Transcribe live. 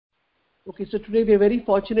Okay, so today we are very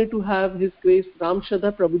fortunate to have His Grace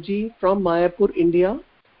Ramshada Prabhuji from Mayapur, India.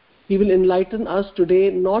 He will enlighten us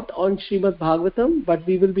today not on Srimad Bhagavatam, but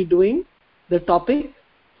we will be doing the topic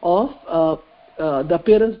of the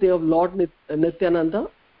appearance day of Lord Nityananda.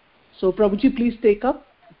 So Prabhuji, please take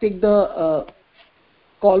the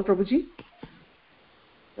call, Prabhuji.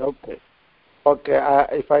 Okay.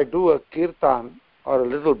 If I do a kirtan or a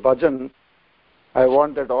little bhajan, I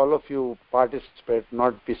want that all of you participate,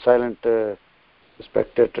 not be silent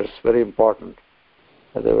spectators. Very important.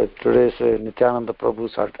 Otherwise, today's Nityananda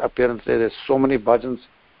Prabhu's appearance day, there's so many bhajans.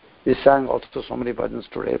 He sang also so many bhajans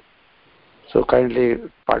today. So kindly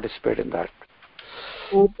participate in that.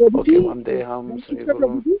 Prabhuji, okay, Vandeham Sri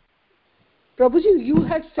Guru. Prabhuji, you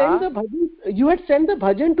had sent the bhajan. You had sent the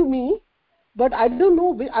bhajan to me, but I don't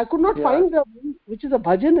know. I could not find the which is a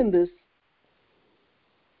bhajan in this.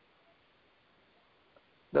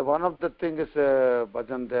 The one of the thing is a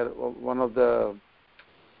bhajan there. One of the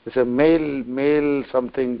is a male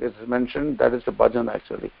something is mentioned. That is the bhajan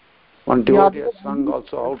actually. One devotee has sung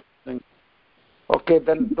also out. Okay,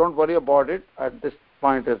 then don't worry about it. At this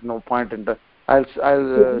point, there's no point in the. I'll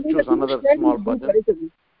choose another small bhajan.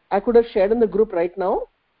 I could have shared in the group right now.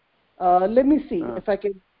 Let me see if I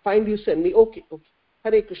can find you. Send me. Okay.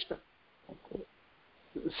 Hare Krishna. Okay.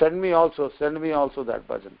 Send me also that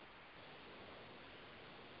bhajan.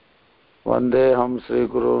 Vandeham Sri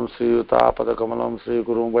Guru Sri Yuta Sri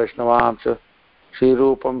Guru Vaishnavam Cha Sri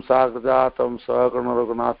Rupam Sagrajatam Sakarna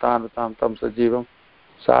Raghunathanatam Tam Sajivam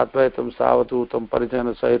Satvaitam Savadutam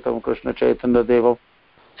Parijana Sahitam Krishna Chaitanya Devam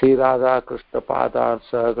Sri Radha Krishna Padar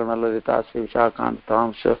Sakarna Lalita Sri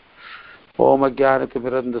Vishakantam Sha Om Ajnana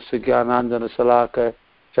Timirandasya Jnananjana Salakaya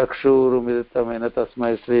Chakshurumidittamena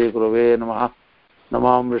Tasmai Sri Gurave Namaha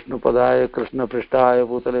Namam Vishnu Padaya Krishna Prishtaya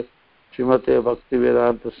Bhutale Srimate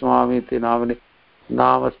Bhaktivedanta Swami Namani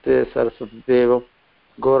Namaste Saraswati Devam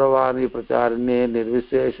Gauravani Pracharine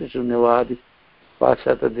Nirvishesha Shunyavadi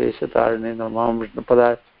Vashata Deshatarine Namam Vishnu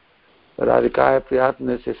Padaya Radhikaya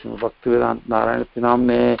Priyatne Srimate Bhaktivedanta Narayana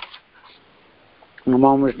Namne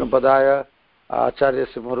Namam Vishnu Padaya Acharya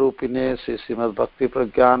Simarupine Srimad Bhakti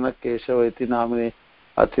Pragyana Keshavati Namine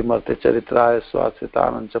Atimarte Charitraya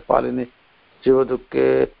Swasitanancha Paline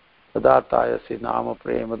Jivadukke Datataya Sri Nama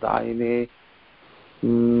Prema Daine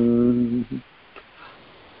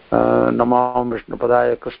Namam Vishnu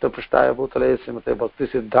Padaya Krishna Prishtaya Bhutale Srimate Bhakti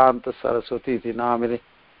Siddhanta Saraswati Iti Namine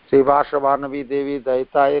Sri Vashavanavi Devi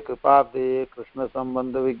Daitaya Kripabde Krishna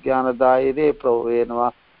Sambandha Vijnana Daine Prabhuve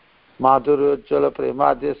Nama Madhurujjala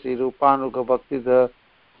Premadya Sri Rupanuga Bhakti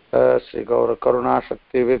Sri Gaura Karuna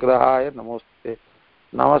Shakti Vigrahaya Namaste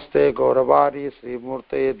Namaste Gauravari Sri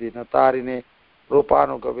Murte Dinatarine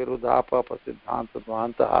Rupanuga Virudhapa Prasiddhanta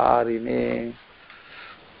Dvanta Harine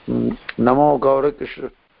Namo Gaura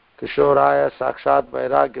Kishoraya Sakshat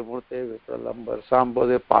Vairagya Murte Vipralambar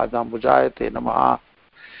Sambode Padambujayate Namaha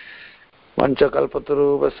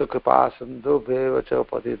Vanchakalpataru Vasukripa Sindhu Bhevacha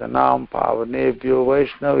Patitanam Pavanebhyo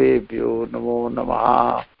Vaishnavebhyo Namo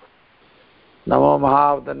Namaha Namo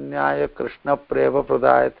Mahavdanyaya Krishna Preva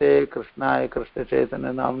Pradayate Krishnaya Krishna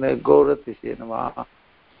Chaitanya Namne Gauratishe Namaha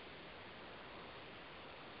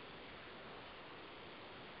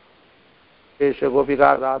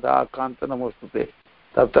Gopika Radha Kanta Namostute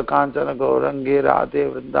Tapta Kanchana Gaurangi Radhe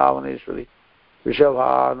Vrindavaneshwari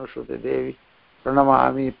Vishabhanushrute Devi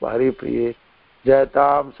Pranamami Paripriye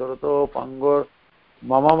Jayatam Surato Pangur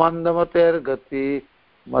Mama Mandamater Gati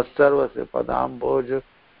Matsarvase Padamboj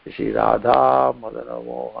Shri Radha Madana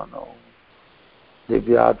Mohano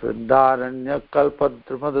Divyat Vrindaranya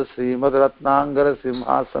Kalpadrimad Srimad Ratnangara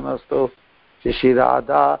Simhasanasto Shri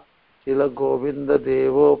Radha Shila Govinda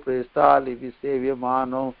Devo Prestali Visevya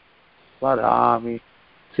Mano Marami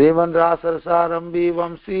Sriman Rasarsarambi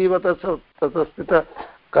Vamsi Vatasastita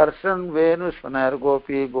Karshan Venu Shvanar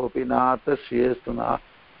Gopi Gopinath Shriyastuna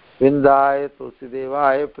Vindaya Tulsi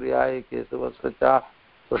Devaya Priyaya Kesavasvacha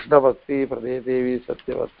Krishna Bhakti Prade Devi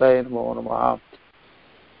Satyavastaya Namo Namaha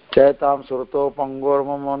Chaitam Surato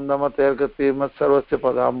Pangorma Mandama Tergati Mat Sarvasya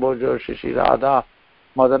Padambojo Shri Radha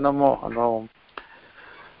Madana Mohano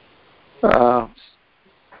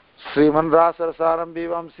Sriman Rasarsarambi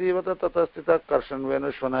Vamsi Vata Tatastita Karshan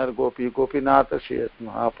Venu Shvanar Gopi Gopinath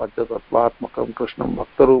Shriyastuna Panchatatvatmakam Krishnam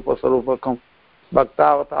Bhaktarupa Sarupakam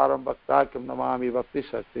Bhaktavataram Bhaktakim Namami Bhakti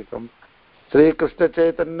Shaktikam Sri Krishna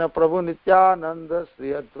Chaitanya Prabhu Nityananda Sri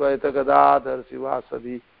Advaita Gadadhar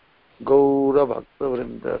Sivasadi Gaura Bhakta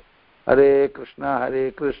Vrinda Hare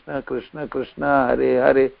Krishna Krishna Krishna Hare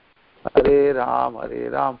Hare Hare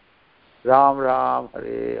Ram Ram Ram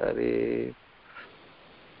Hare Hare.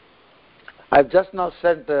 I've just now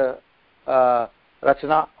sent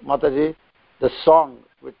Rachana Mataji, the song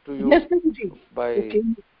which to you yes, Prabhuji. by. Okay.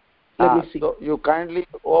 Let me see. So you kindly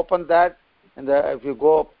open that, and if you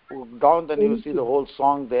go down, then you see the whole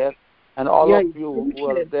song there. And all of you who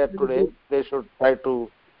are there today, they should try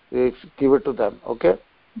to give it to them. Okay?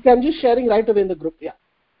 Okay, I'm just sharing right away in the group. Yeah.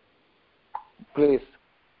 Please.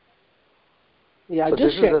 Yeah, so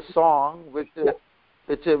just this share. is a song which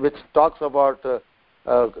talks about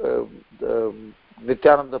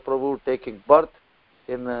Nityananda Prabhu taking birth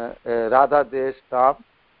in Radha Desh Dham,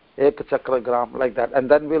 Ek Chakra Gram, like that. And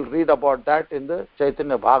then we'll read about that in the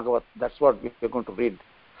Chaitanya Bhagavat. That's what we're going to read.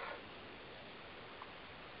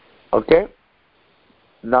 Okay?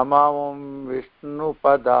 Namam Vishnu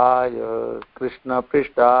Padaya Krishna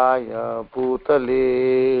Prishtaya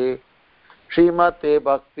Bhutale Srimate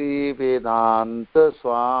Bhakti Vedanta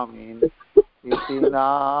Swamin Iti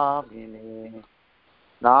Namine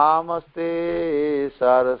Namaste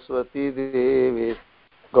Saraswati Devi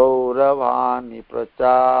Gauravani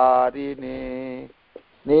Pracharine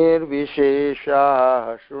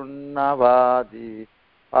Nirvishesha Shunnavadi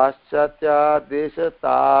Paschatya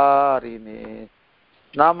Deshatarine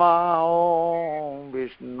Nama Om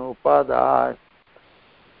Vishnu Padaya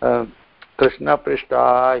Krishna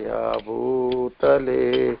Prishtaya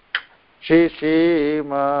Bhutale Shri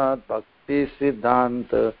Srimad Bhakti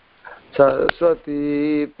Siddhanta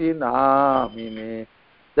Saraswati Namine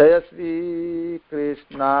Jaya Shri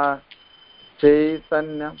Krishna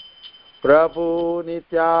Chaitanya Prabhu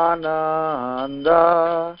Nityananda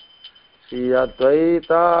Shri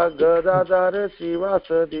Advaita Gadadhar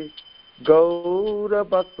Shivasadi Gaura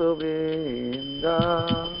Bhaktavinda.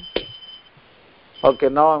 Okay,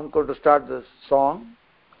 now I'm going to start the song.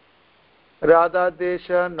 Radha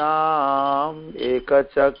Desha Naam Eka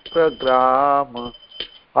Chakra Gram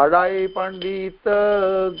Adai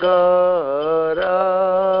Pandita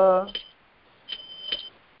Gara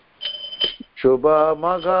Shubha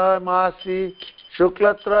Magha Masi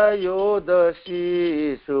Shuklatra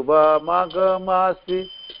Yodashi Shubha Magha Masi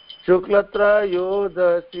Shuklatra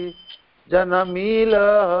Yodashi Janamila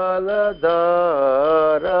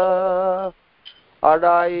Haladara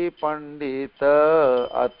Adai Pandita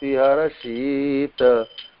Atiharashita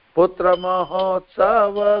Putra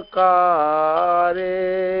Mahotsav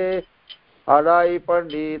Kare Adai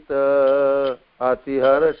Pandita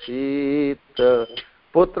Atiharashita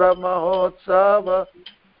Putra Mahotsav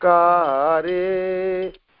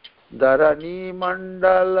Kare Dharani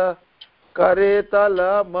Mandala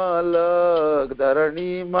Karetala Malak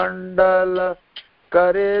Dharani Mandala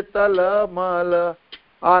Karetala Malak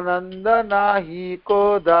आनंद नाही को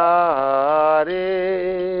दारे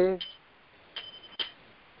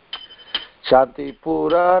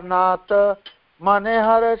शांतिपुर नाथ मने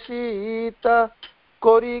हर्षित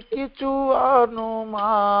कोरी किचु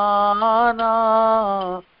अनुमाना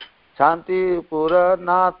शांतिपुर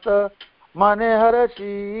नाथ मने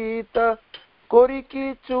हर्षित कोरी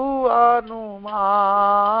किचु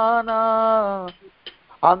अनुमाना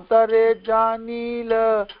अंतरे जानील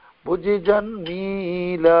बुझि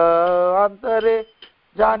जन्मील अंतरे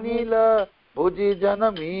जानील बुझि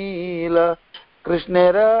जन्मील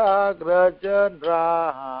कृष्णेर अग्रज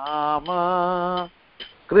राम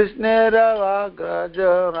कृष्णेर अग्रज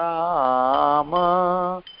राम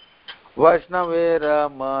वैष्णवेर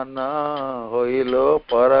मन होइलो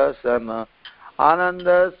परसन आनंद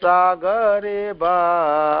सागरे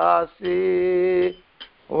बासी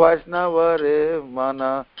वैष्णवरे मन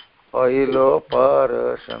होइलो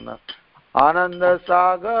परसन आनंद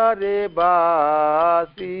सागरे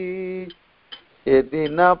बासी ए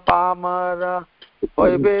दिन पामर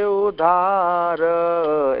होइबे उधार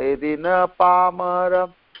ए दिन पामर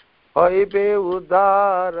होइबे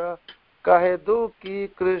उधार कहे दुखी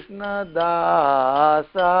कृष्ण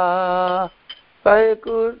दासा कहे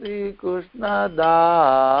कृष्ण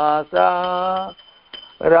दासा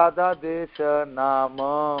राधा देश नाम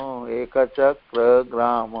एक चक्र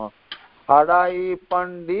ग्राम हड़ाई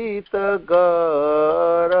पंडित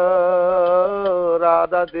गर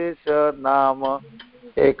राधा देश नाम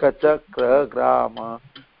एक चक्र ग्राम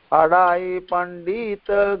हड़ाई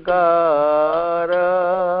पंडित गर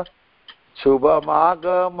शुभ माघ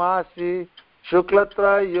मासी शुक्ल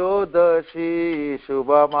त्रयोदशी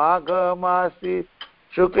शुभ माघ मासी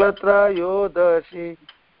शुक्ल त्रयोदशी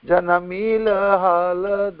जनमील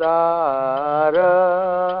हलदार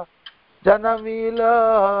जनमील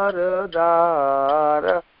हरदार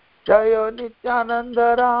जय नित्यानंद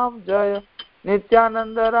राम जय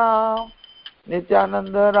नित्यानंद राम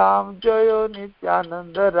नित्यानंद राम जय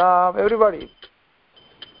नित्यानंद राम एवरीबॉडी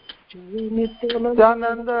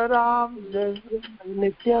नित्यानंद राम जय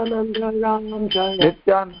नित्यानंद राम जय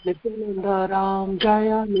नित्यानंद राम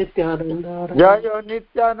जय नित्यानंद जय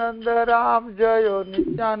नित्यानंद राम जय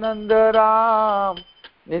नित्यानंद राम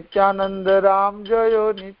नित्यानंद राम जय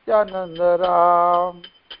नित्यानंद राम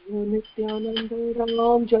नित्यानंद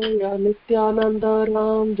राम जय नित्यानंद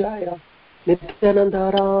राम जय नित्यानंद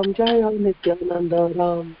राम जय नित्यानंद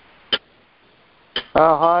राम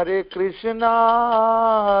हरे कृष्णा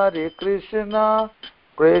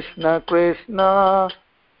कृष्ण कृष्ण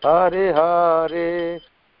हरे हरे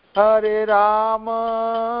हरे राम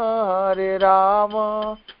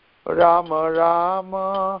राम राम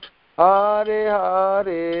हरे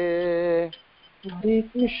हरे हरे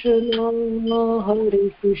कृष्णा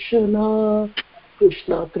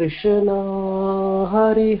कृष्ण कृष्ण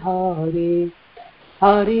हरे हरे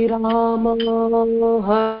हरे राम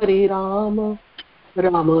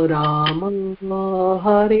राम राम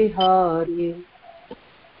हरे हरे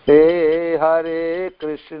हरे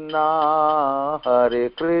कृष्णा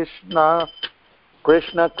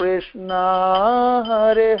कृष्ण कृष्ण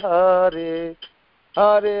हरे हरे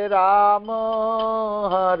हरे राम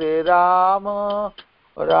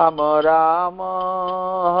राम राम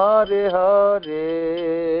हरे हरे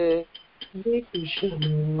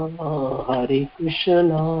हरे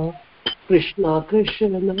कृष्णा कृष्ण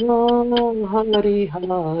कृष्ण हरे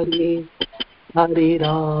हरे हरे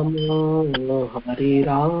राम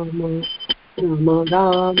राम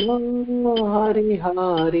राम हरे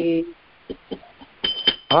हरे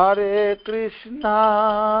हरे कृष्णा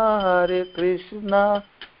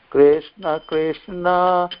कृष्ण कृष्ण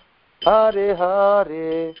हरे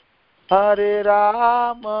हरे हरे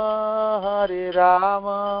राम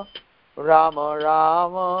राम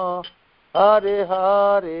राम हरे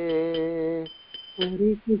हरे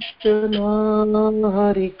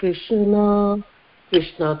हरे कृष्णा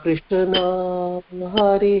कृष्ण कृष्ण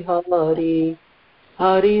हरे हरे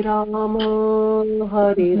हरे राम राम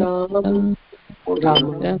हरे हरे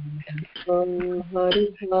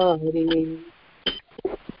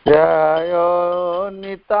जय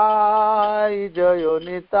निताय जय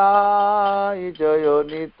निताय जय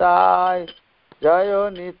निताय जय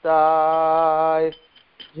निताय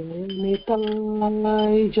जय निताय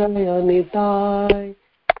जय निताय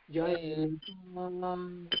जय निताय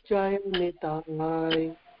जय निताय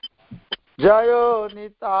जय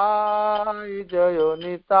निताय जय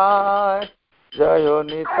निताय जय निताय जय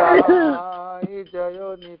निताय जय निताय जय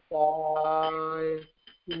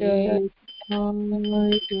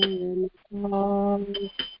निताय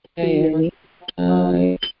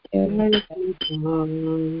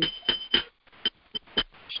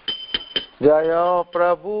जय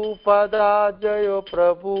प्रभुपदा जय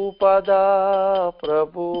प्रभुपदा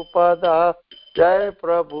प्रभुपदा जय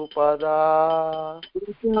प्रभुपदा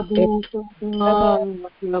प्रभुपदा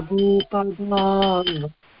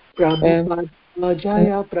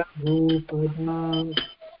जय प्रभुपदा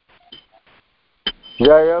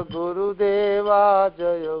जय गुरुदेवा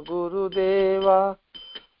जय गुरुदेवा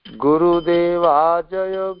गुरुदेवा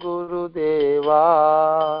जय गुरुदेवा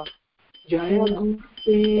जय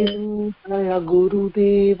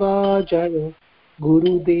गुरुदेवा जय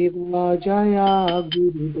गुरुदेवा जय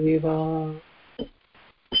गुरुदेवा.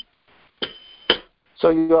 So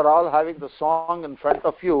you are all having the song in front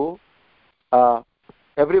of you.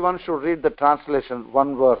 Everyone should read the translation,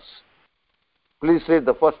 one verse. Please read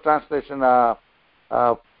the first translation.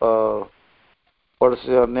 What is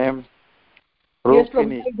your name? Yes,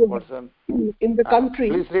 Rukmini. in the country.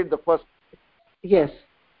 Please read the first. Yes,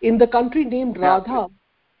 in the country named Radha,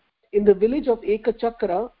 in the village of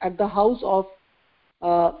Ekachakra, at the house of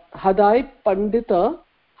Hadai Pandita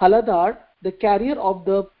Haladar, the carrier of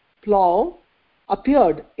the plough,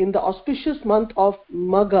 appeared in the auspicious month of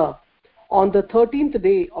Magha on the 13th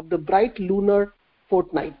day of the bright lunar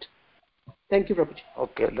fortnight. Thank you, Prabhuji.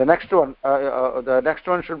 Okay, the next one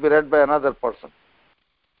should be read by another person.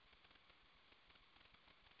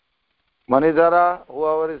 Manidhara,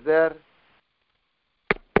 whoever is there.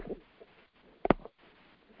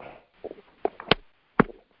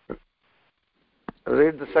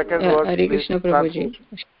 Read the second word. Hare Krishna, Prabhuji.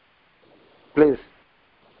 Please.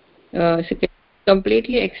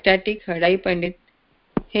 Completely ecstatic, Hadai Pandit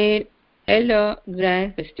held a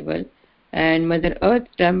grand festival, and Mother Earth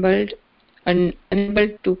trembled, unable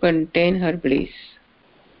to contain her bliss.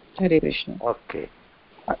 Hare Krishna. Okay.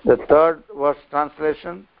 The third verse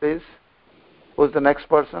translation, please. Who's the next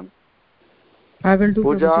person? I will do,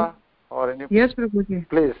 Puja Prabhuji. or any? Yes, Prabhuji.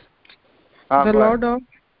 Please.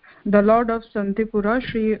 The Lord of Santipura,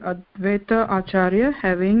 Sri Advaita Acharya,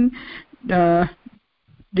 having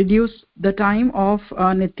reduce the time of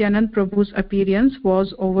Nityanand Prabhu's appearance,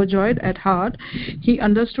 was overjoyed at heart. He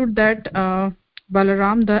understood that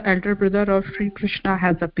Balaram, the elder brother of Sri Krishna,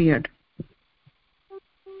 has appeared.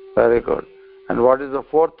 Very good. And what is the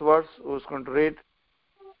fourth verse? Who's going to read?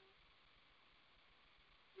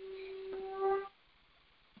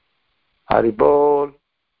 Hari Bol.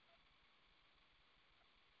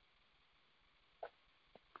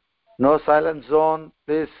 No silent zone.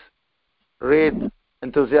 Please read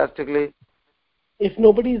enthusiastically. If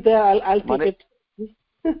nobody is there, I'll take it.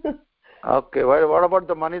 Okay. What about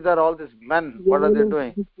the Manidhar? All these men, what are they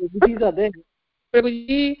doing? These are there.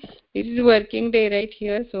 Prabhuji, it is working day right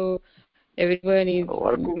here, so everyone is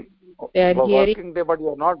Working. they are hearing. Working day, but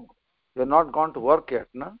you're not gone to work yet,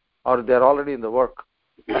 no? Or they're already in the work.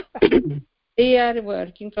 They are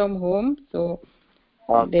working from home, so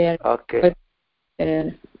they are okay. with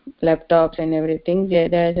their laptops and everything. They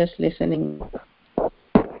are just listening.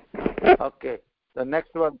 Okay. The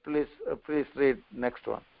next one, please read next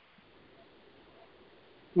one.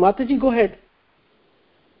 Mataji, go ahead.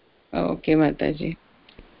 Okay, Mataji.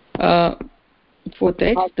 Fourth,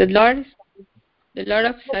 right? The Lord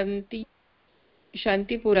of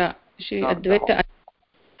Shantipura, Shri Advaita.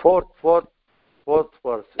 Fourth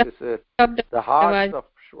verse is the heart of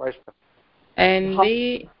Vaishnava. And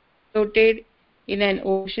they floated in an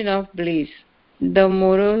ocean of bliss. The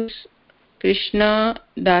morose Krishna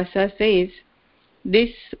Dasa says, this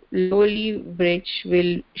lowly wretch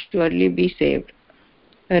will surely be saved.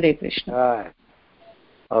 Hare Krishna. Right.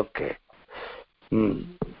 Okay.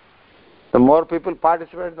 The more people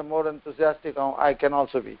participate, the more enthusiastic I can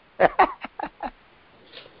also be.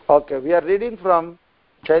 Okay, we are reading from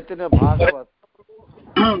Chaitanya Bhagavat.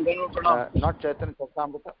 Not Chaitanya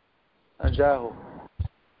Charitamrita. Jaho.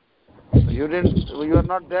 You are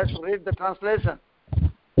not there to read the translation.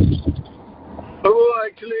 Oh,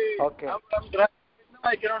 actually, okay. I'm driving.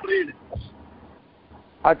 I cannot read.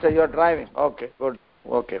 Acha, you are driving. Okay, good.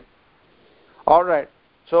 Okay. All right.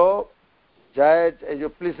 So, Jai, you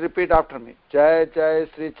please repeat after me. Jai Jai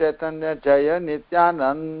Sri Chaitanya Jaya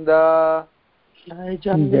Nityananda. Jai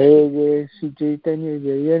Jai Sri Chaitanya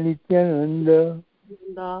Jaya Nityananda.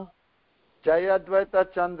 Jaya Advaita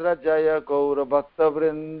Chandra Jaya Gaura Bhakta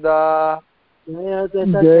Vrinda. Jaya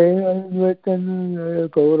Advaita Chandra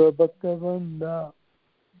Gaura Bhakta Vrinda.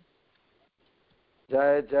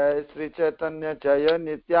 Jai Jai Sri Chaitanya Jaya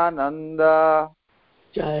Nityananda.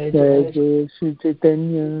 Jai Jai Sri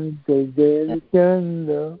Chaitanya Jaya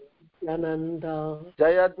Nityananda.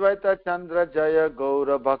 Jaya Advaita Chandra Jaya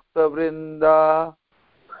Gaura Bhakta Vrinda.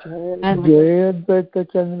 Jaya Advaita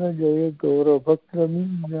Chandra Jaya Gaura Bhakta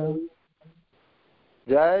Vrinda.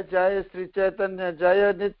 Jai Jai Sri Chaitanya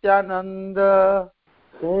Jaya Nityananda.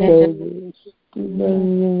 Jai Sri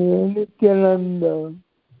Nityananda.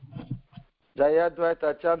 Jaya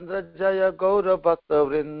Advaita Chandra Jaya Gaura Bhakta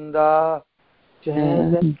Vrinda.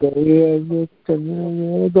 Jaya Advaita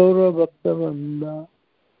Chandra Gaura Bhakta Vrinda.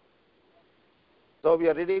 So we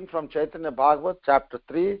are reading from Chaitanya Bhagavat, chapter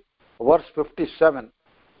 3, verse 57.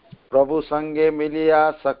 Prabhu Sange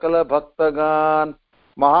Miliya Sakala Bhaktagan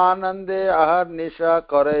Mahanande Ahar Nisha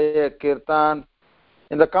Kare Kirtan.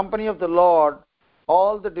 In the company of the Lord,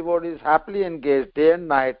 all the devotees happily engaged day and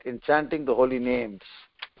night in chanting the holy names.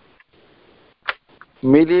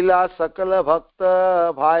 Milila Sakala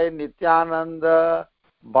Bhakta Bhai Nityananda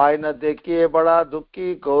Bhai na dekhiye bada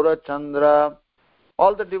dukhi Gaura Chandra.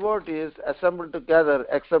 All the devotees assembled together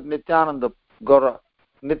except Nityananda. Gaura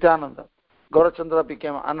Chandra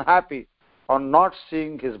became unhappy on not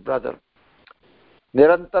seeing his brother.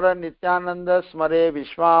 Nirantara Nityananda Smare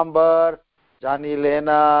Vishwambar Jani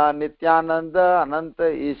Lena Nityananda Ananta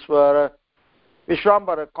Ishwar.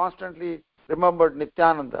 Vishwambara constantly remembered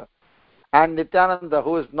Nityananda, and Nityananda,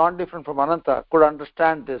 who is non-different from Ananta, could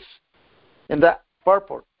understand this. In the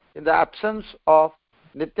purport, in the absence of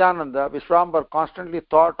Nityananda, Vishwambar constantly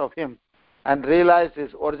thought of him and realized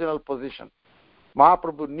his original position.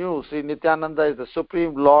 Mahaprabhu knew Sri Nityananda is the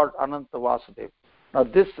Supreme Lord Ananta Vasudeva. Now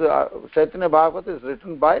this Chaitanya Bhagavat is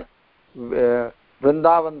written by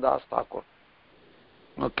Vrindavan Das Thakur.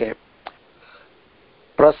 Okay.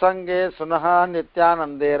 Prasange Sunaha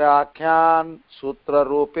Nityanandera Akhyan Sutra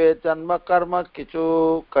Rupe Janma Karma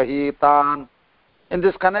Kichu Kahitan. In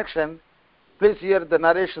this connection, please hear the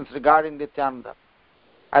narrations regarding Nityananda.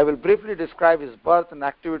 I will briefly describe his birth and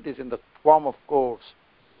activities in the form of quotes.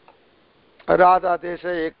 Radha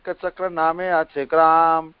Desha Ekachakra Name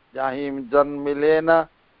Achikram Jahim Janmilena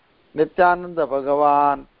Nityananda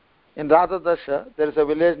Bhagavan. In Radha Dasha, there is a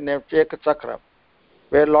village named Ekachakra,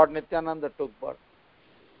 where Lord Nityananda took birth.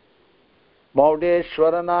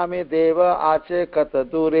 मौडेश्वर नामे देव आचे कत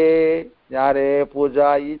दूरे Nyare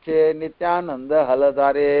puja iche nityananda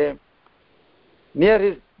haladare.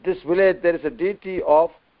 Near this village there is a deity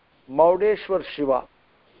of Maudeshwar Shiva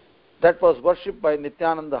that was worshipped by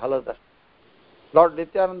Nityananda Haladar. Lord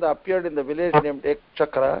Nityananda appeared in the village named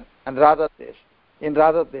Ekchakra and Radhadesh, in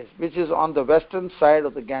Radhadesh, which is on the western side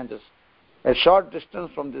of the Ganges. A short distance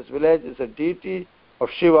from this village is a deity of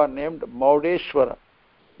Shiva named Maudeshwara,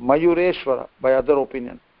 Mayureshwara by other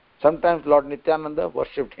opinion. Sometimes Lord Nityananda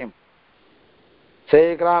worshipped him.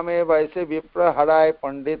 से ग्रामे वैसे विप्र हराय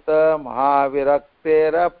पंडित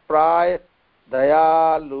महाविरक्तेर प्राय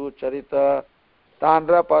दयालु चरित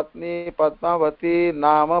तांड्र पत्नी पद्मावती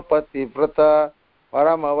नाम पतिव्रत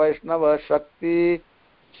परम वैष्णव शक्ति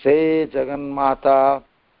से जगन्माता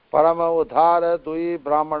परम उद्धार दुई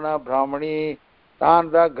ब्राह्मण ब्राह्मणी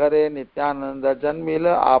तांड्र घरे नित्यानंद जन्मिल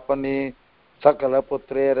आपनी सकल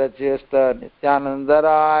पुत्रेर ज्येष्ठ नित्यानंद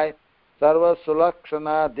राय सर्व सुलक्षण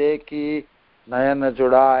देखी Nayana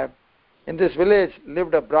Judai. In this village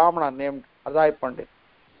lived a Brahmana named Adai Pandit,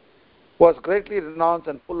 who was greatly renowned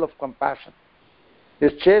and full of compassion.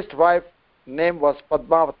 His chaste wife name was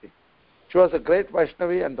Padmavati. She was a great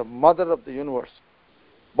Vaishnavi and the mother of the universe.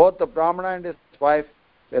 Both the Brahmana and his wife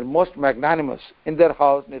were most magnanimous. In their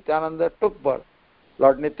house, Nityananda took birth.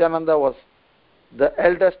 Lord Nityananda was the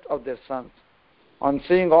eldest of their sons. On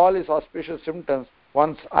seeing all his auspicious symptoms,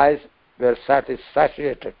 one's eyes were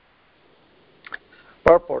satiated.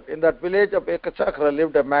 Purport. In that village of Ekachakra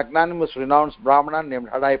lived a magnanimous, renowned Brahmana named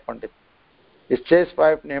Hadai Pandit. His chaste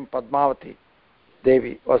wife named Padmavati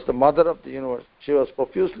Devi was the mother of the universe. She was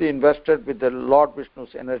profusely invested with the Lord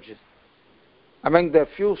Vishnu's energies. Among their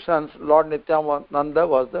few sons, Lord Nityananda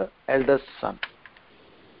was the eldest son.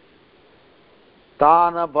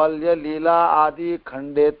 Tana Balya Leela Adi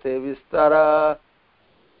Khande Te Vistara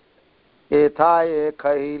Ethaye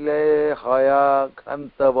Khahile Haya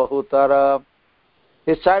Grantha Bahutara.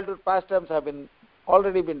 His childhood pastimes have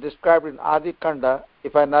already been described in Adi Khanda.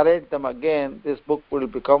 If I narrate them again, this book will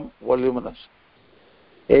become voluminous.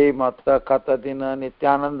 E mata katadina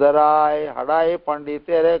nityanandarai hadai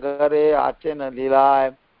panditere gare achena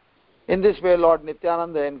lilai. In this way, Lord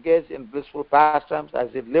Nityananda engaged in blissful pastimes as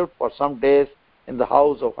he lived for some days in the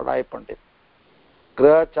house of Hadai Pandit.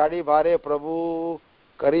 Grah chadi bhare prabhu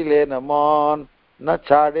karile naman na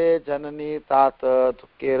chade janani tata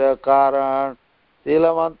dukkera karan.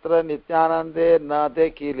 Tila mantra nityanande na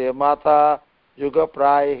dekile mata yuga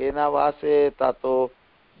pray hena vase tato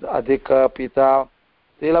adhika pita.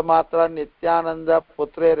 Tila matra nityananda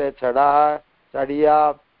putre re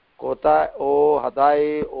chadiya kota o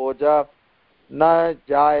hadai oja na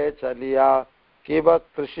jaye chaliya kiba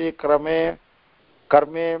krishi karme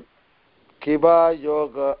kiba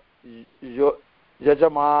yoga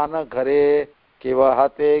yajamana ghare kiba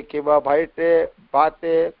hate kiba bhaite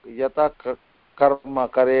bate yata कर्म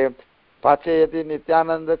करे पाचे यदि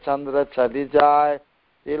नित्यानंद चंद्र चली जाए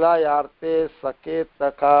तिला यारते सके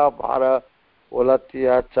तका भार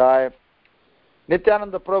उलतिया चाय.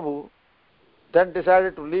 Nityananda Prabhu then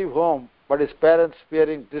decided to leave home, but his parents,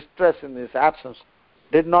 fearing distress in his absence,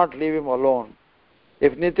 did not leave him alone.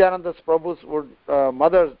 If Nityananda Prabhu's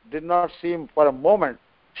mother did not see him for a moment,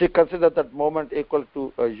 she considered that moment equal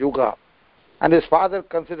to a yuga, and his father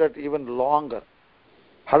considered even longer.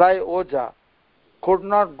 Hadai Oja could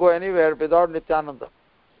not go anywhere without Nityananda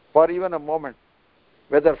for even a moment,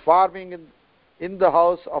 whether farming in the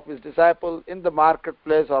house of his disciple, in the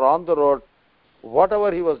marketplace or on the road.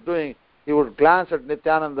 Whatever he was doing, he would glance at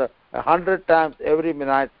Nityananda 100 times every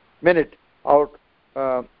minute out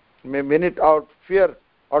of fear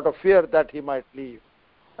that he might leave.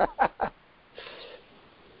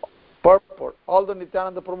 Purport. Although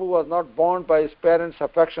Nityananda Prabhu was not bound by his parents'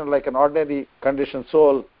 affection like an ordinary conditioned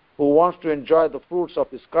soul who wants to enjoy the fruits of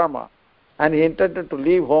his karma, and he intended to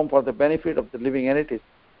leave home for the benefit of the living entities,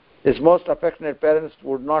 his most affectionate parents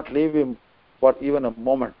would not leave him for even a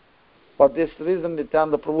moment. For this reason,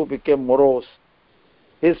 Nityananda Prabhu became morose.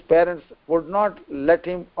 His parents would not let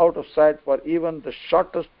him out of sight for even the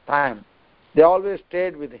shortest time. They always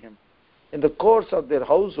stayed with him. In the course of their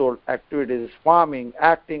household activities, farming,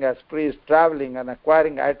 acting as priests, traveling and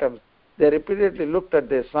acquiring items, they repeatedly looked at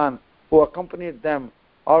their son, who accompanied them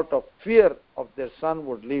out of fear of their son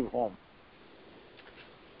would leave home.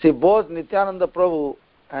 See, both Nityananda Prabhu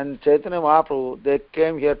and Chaitanya Mahaprabhu, they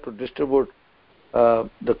came here to distribute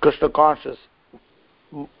the Krishna conscious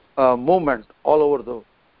movement all over the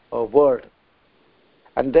world.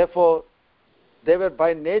 And therefore, they were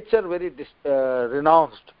by nature very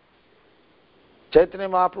renounced. Chaitanya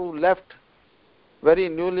Mahaprabhu left very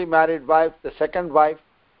newly married wife, the second wife,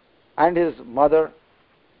 and his mother,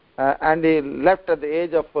 and he left at the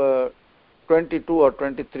age of 22 or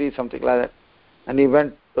 23, something like that, and he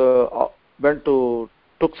took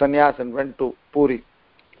sannyas and went to Puri.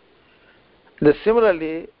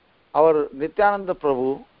 Similarly, our Nityananda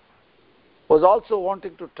Prabhu was also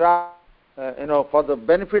wanting to travel, for the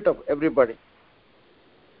benefit of everybody.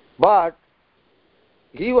 But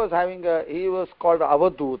he was called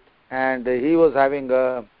Avadut, and he was having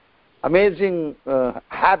amazing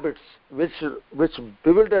habits which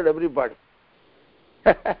bewildered everybody.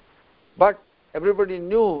 But everybody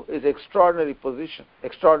knew his extraordinary position,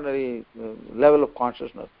 extraordinary level of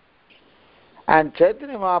consciousness. And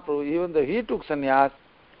Chaitanya Mahaprabhu, even though he took sannyas,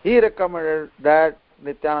 he recommended that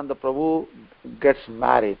Nityananda Prabhu gets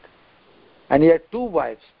married. And he had two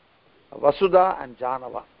wives, Vasudha and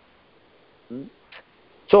Janava.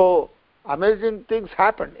 So amazing things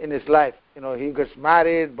happened in his life. He gets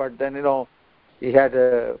married, but then he had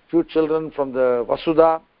a few children from the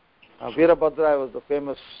Vasudha. Veerabhadra was the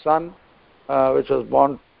famous son, which was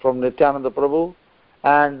born from Nityananda Prabhu,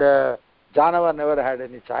 and Janava never had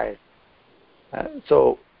any child.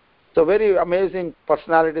 So very amazing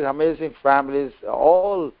personalities, amazing families,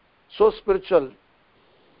 all so spiritual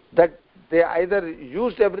that they either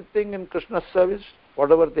used everything in Krishna's service,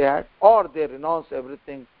 whatever they had, or they renounced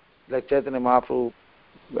everything, like Chaitanya Mahaprabhu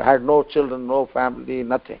had no children, no family,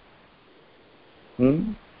 nothing.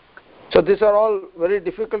 So these are all very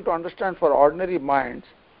difficult to understand for ordinary minds,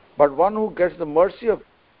 but one who gets the mercy of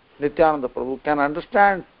Nityananda Prabhu can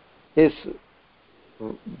understand his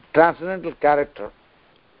transcendental character,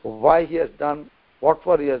 why he has done, what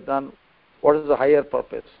for he has done, what is the higher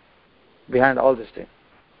purpose behind all these things.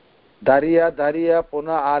 Dariya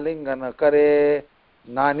puna alingana kare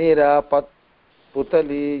nanira pat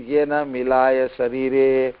putali yena milaya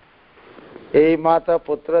sarire ei mata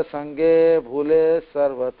putra sange bhule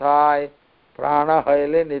sarvathai prana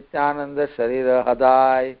haile nityananda sharira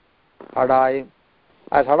hadai.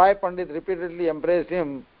 As Hadai Pandit repeatedly embraced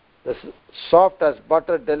him, the soft as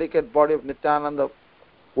butter, delicate body of Nityananda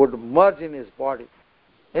would merge in his body.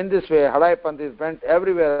 In this way, Hadai Pandit went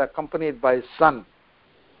everywhere accompanied by his son.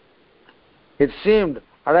 It seemed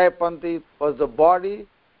Hadai Pandit was the body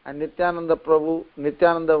and Nityananda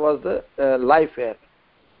was the life air.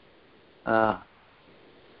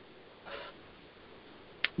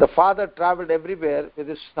 The father traveled everywhere with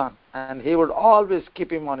his son, and he would always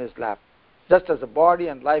keep him on his lap, just as the body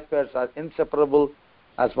and life airs are inseparable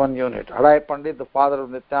as one unit. Hadai Pandit, the father of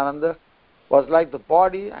Nityananda, was like the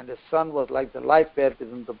body, and his son was like the life air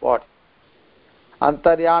within the body.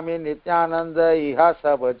 Antaryami Nityananda iha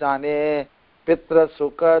sab jane pitra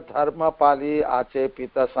sukha dharma pali ache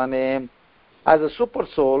pita sane. As a super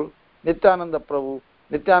soul,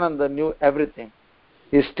 Nityananda knew everything.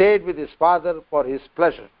 He stayed with his father for his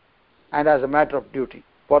pleasure and as a matter of duty,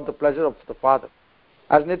 for the pleasure of the father.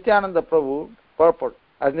 As Nityananda Prabhu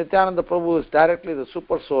is directly the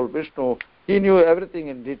super soul Vishnu, he knew everything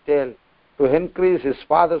in detail. To increase his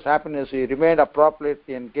father's happiness, he remained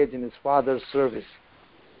appropriately engaged in his father's service.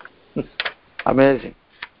 Amazing.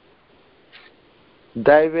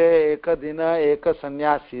 Daive ekadina eka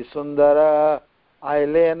sannyasi sundara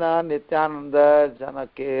ailena Nityananda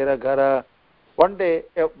janakera gara. One day,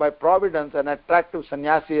 by providence, an attractive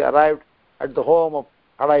sannyasi arrived at the home of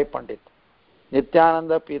Hadai Pandit.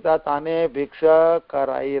 Nityananda pita tane bhiksha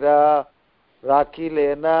karaira rakhi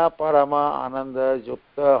lena parama ananda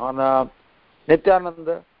yukta hana.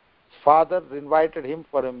 Nityananda's father invited him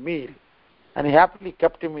for a meal, and he happily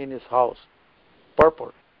kept him in his house.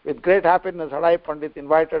 Purport. With great happiness, Hadai Pandit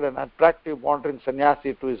invited an attractive wandering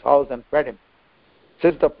sannyasi to his house and fed him.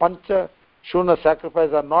 Since the Pancha Shuna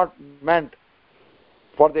sacrifices are not meant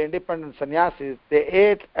for the independent sannyasis, they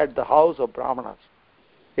ate at the house of Brahmanas.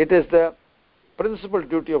 It is the principal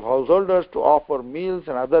duty of householders to offer meals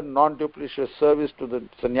and other non-duplicitous service to the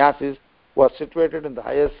sannyasis who are situated in the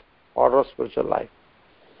highest order of spiritual life.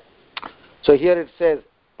 So here it says,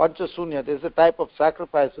 Panchasunya, this is a type of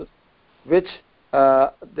sacrifices which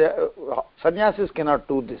the sannyasis cannot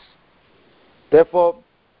do this. Therefore,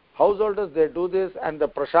 householders, they do this, and the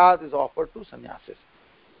prasad is offered to sannyasis.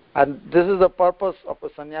 And this is the purpose of a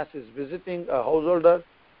sannyasis visiting a householder,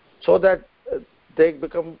 so that they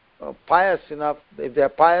become pious enough. If they are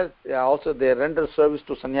pious, they render service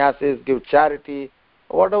to sannyasis, give charity,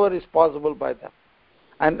 whatever is possible by them.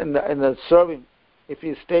 And in the serving, if he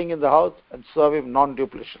is staying in the house, and serve him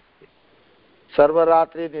non-duplicitly.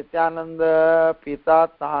 Sarvaratri Nityananda Pita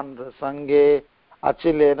Tan Rasange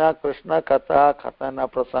Achilena Krishna Katha Khatana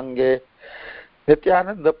Prasange.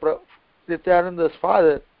 Nityananda's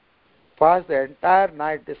father passed the entire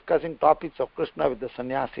night discussing topics of Krishna with the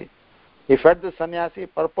sannyasi. He fed the sannyasi,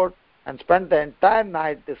 purport, and spent the entire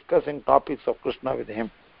night discussing topics of Krishna with him.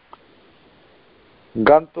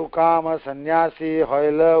 Gantu kama sannyasi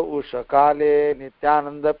hoila ushakale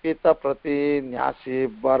nityananda pita prati nyasi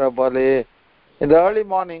barabale. In the early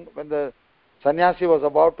morning, when the sannyasi was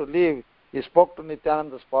about to leave, he spoke to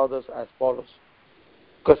Nityananda's fathers as follows.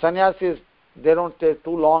 Because sannyasis, they don't stay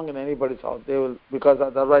too long in anybody's house. They will, because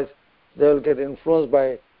otherwise they will get influenced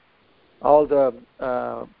by all the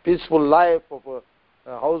peaceful life of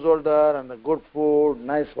a householder and the good food,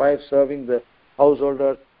 nice wife serving the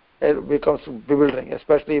householder. It becomes bewildering,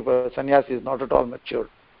 especially if a sannyasi is not at all mature.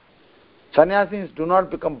 Sannyasis do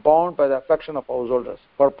not become bound by the affection of householders,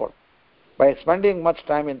 purport, by spending much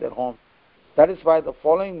time in their home. That is why the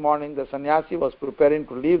following morning the sannyasi was preparing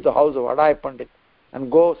to leave the house of Adai Pandit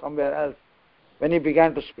and go somewhere else when he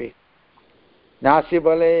began to speak. Nyasi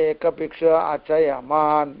bale ekapiksha achay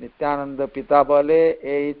aman nityananda pita bale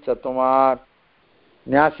ei chatumar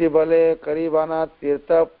Nyasi bale karibana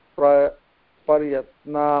tirtha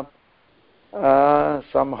paryatna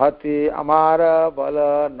samhati amara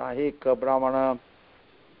bala nahika brahmana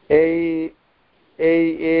ei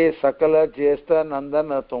ए सकल ज्येष्ठ नंदन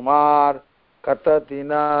तुम्हार कत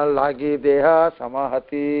दिन लागी देह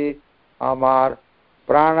समहति अमार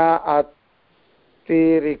प्राण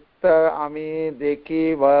अतिरिक्त आमी देखी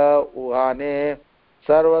व उहाने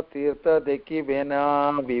सर्व तीर्थ देखी बेना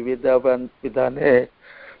विविध विधाने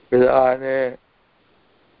विधाने.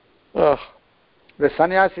 The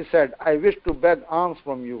sannyasi said, I wish to beg alms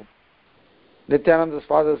from you. Nityananda's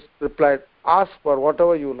father replied, ask for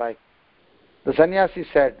whatever you like. The sannyasi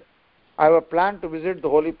said, I have a plan to visit the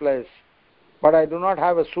holy place, but I do not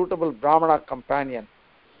have a suitable brahmana companion.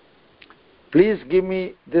 Please give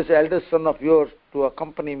me this eldest son of yours to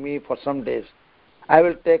accompany me for some days. I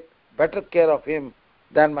will take better care of him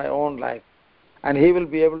than my own life, and he will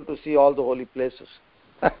be able to see all the holy places.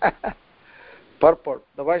 Purport.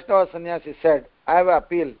 The Vaishnava sannyasi said, I have an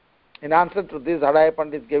appeal. In answer to this, Adai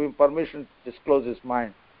Pandit gave him permission to disclose his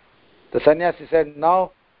mind. The sannyasi said,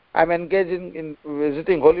 now I am engaging in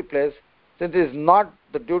visiting holy place, since it is not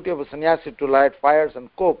the duty of a sannyasi to light fires and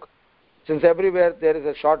cook. Since everywhere there is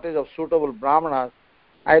a shortage of suitable brahmanas,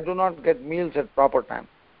 I do not get meals at proper time.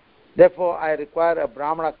 Therefore, I require a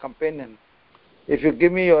brahmana companion. If you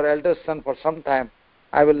give me your eldest son for some time,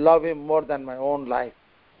 I will love him more than my own life,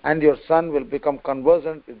 and your son will become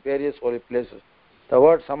conversant with various holy places. The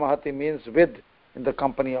word samahati means with, in the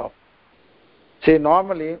company of. See,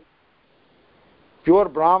 normally, pure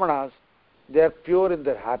brahmanas, they are pure in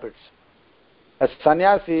their habits. A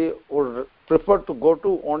sannyasi would prefer to go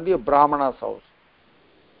to only a brahmana's house,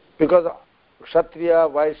 because kshatriya,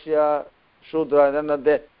 vaishya,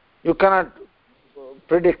 shudra, you cannot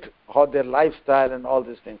predict how their lifestyle and all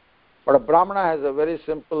these things. But a brahmana has a very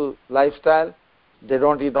simple lifestyle. They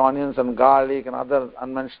don't eat onions and garlic and other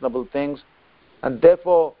unmentionable things, and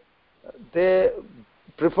therefore they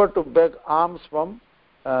prefer to beg alms from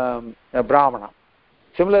a brahmana.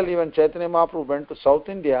 Similarly, when Chaitanya Mahaprabhu went to South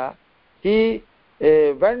India, he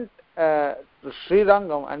went to Sri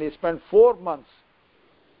Rangam and he spent 4 months,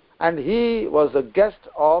 and he was a guest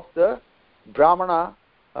of the Brahmana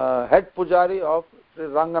head pujari of Sri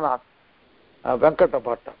Ranganath, Venkata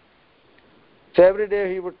Bhatta. So every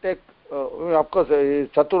day he would take, of course,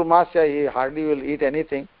 Chaturmasya, he hardly will eat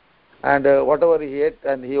anything, and whatever he ate,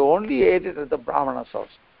 and he only ate it at the Brahmana's house.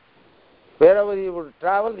 Wherever he would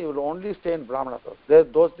travel, he would only stay in Brahmana's house.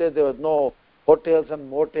 Those days there was no hotels and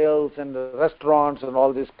motels and restaurants and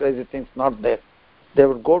all these crazy things, not there. They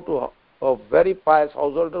would go to a very pious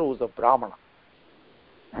householder who was a Brahmana.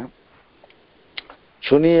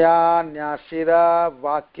 Shuniya nyashira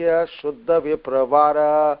vakya shuddha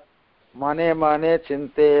vipravara mane mane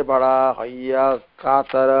chinte bada hayya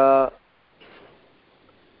katara.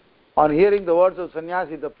 On hearing the words of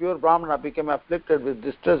sannyasi, the pure Brahmana became afflicted with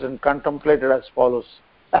distress and contemplated as follows.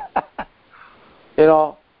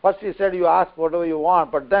 First he said, you ask whatever you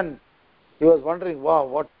want, but then he was wondering, wow,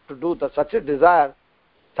 what to do. Such a desire,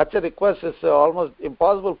 such a request is almost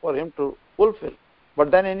impossible for him to fulfill. But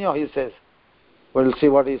then anyhow he says, we'll see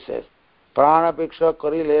what he says. Prana bhiksha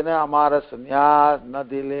kari lena amara sannyas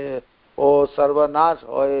nadile o sarvanash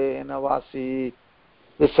hoye navasi.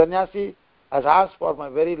 The sannyasi has asked for my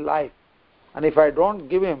very life, and if I don't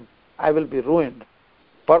give him, I will be ruined.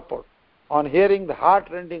 Purport. On hearing the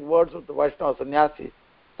heart-rending words of the Vaishnava sannyasi,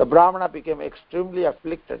 the Brahmana became extremely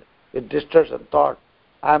afflicted with distress and thought,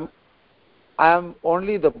 I am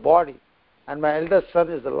only the body, and my eldest son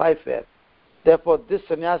is the life heir. Therefore, this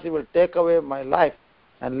sannyasi will take away my life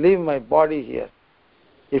and leave my body here.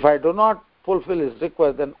 If I do not fulfill his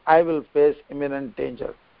request, then I will face imminent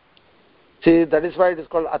danger. See, that is why it is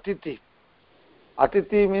called Atiti.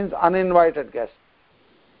 Atiti means uninvited guest.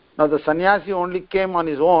 Now the sannyasi only came on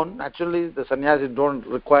his own. Naturally, the sannyasis don't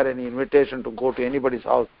require any invitation to go to anybody's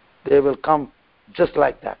house. They will come just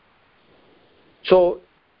like that. So,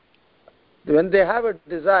 when they have a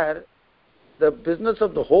desire, the business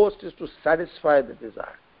of the host is to satisfy the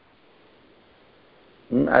desire,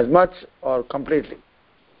 as much or completely.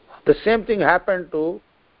 The same thing happened to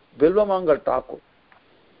Bilvamangal Thakur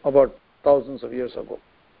about thousands of years ago.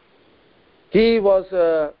 He was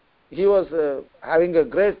having a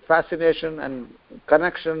great fascination and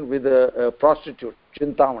connection with a prostitute,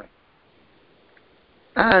 Chintamani.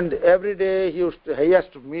 And every day he has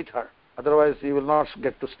to meet her, otherwise he will not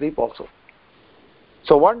get to sleep also.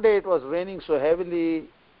 So one day it was raining so heavily,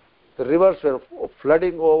 the rivers were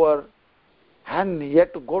flooding over, and he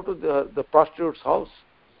had to go to the prostitute's house.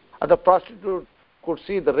 And the prostitute could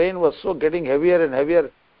see the rain was so getting heavier and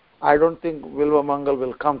heavier. I don't think Bilvamangal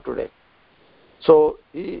will come today. So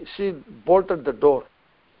she bolted the door.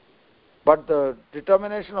 But the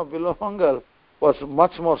determination of Bilvamangal was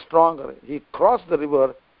much more stronger. He crossed the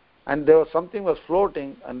river, and there was something was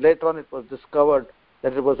floating, and later on it was discovered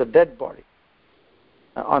that it was a dead body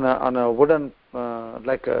on a wooden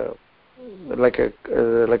like a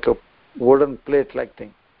wooden plate like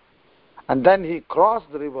thing. And then he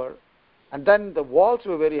crossed the river, and then the walls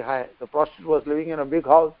were very high. The prostitute was living in a big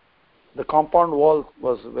house. The compound wall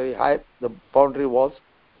was very high, the boundary walls.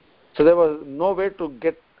 So there was no way to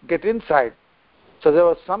get inside. So there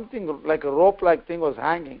was something like a rope-like thing was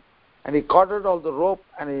hanging, and he caught it on the rope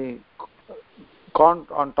and he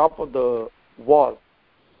caught on top of the wall.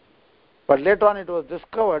 But later on it was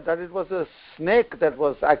discovered that it was a snake that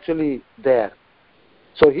was actually there.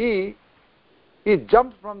 So he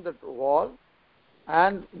jumped from that wall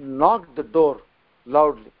and knocked the door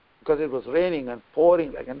loudly because it was raining and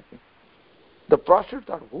pouring like anything. The prostitute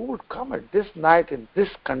thought, who would come at this night in this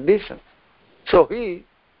condition? So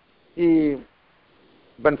when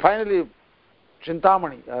finally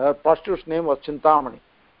Chintamani, her prostitute's name was Chintamani,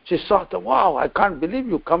 she saw, wow, I can't believe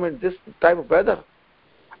you come in this type of weather.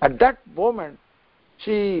 At that moment,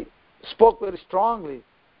 she spoke very strongly.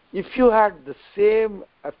 If you had the same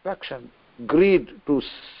affection, greed to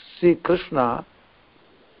see Krishna,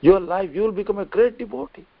 your life, you will become a great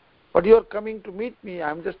devotee. But you are coming to meet me.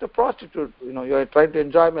 I'm just a prostitute. You are trying to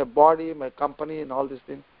enjoy my body, my company, and all these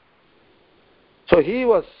things. So he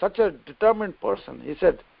was such a determined person. He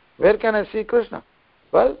said, where can I see Krishna?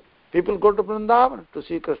 Well, people go to Vrindavan to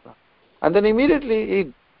see Krishna. And then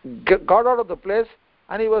immediately he got out of the place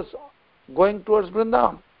and he was going towards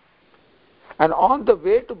Vrindavan. And on the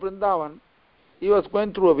way to Vrindavan, he was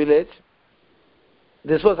going through a village.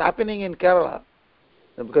 This was happening in Kerala,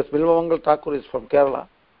 because Bilvamangal Thakur is from Kerala.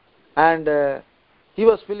 And he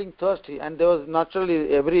was feeling thirsty, and there was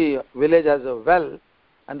naturally, every village has a well,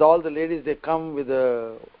 and all the ladies, they come with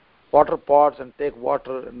water pots and take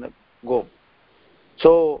water and go.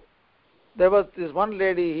 So there was this one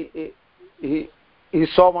lady, he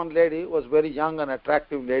saw one lady, was very young and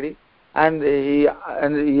attractive lady, and he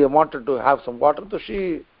wanted to have some water, so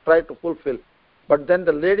she tried to fulfill. But then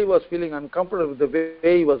the lady was feeling uncomfortable with the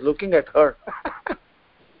way he was looking at her.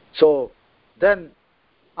 So then,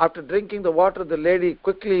 after drinking the water, the lady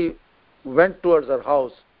quickly went towards her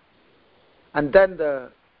house. And then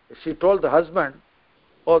she told the husband,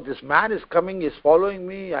 oh, this man is coming, he's following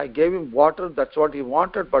me. I gave him water, that's what he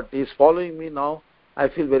wanted, but he's following me now. I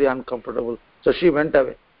feel very uncomfortable. So she went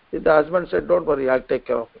away. The husband said, don't worry, I'll take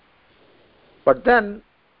care of it. But then,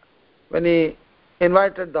 when he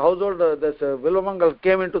invited the householder, Bilvamangal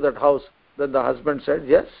came into that house. Then the husband said,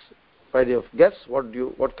 yes, my dear guest,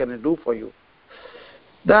 what can I do for you?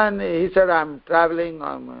 Then he said, I'm traveling,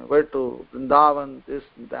 I'm way to Vrindavan, this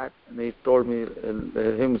and that. And he told me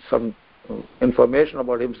him some information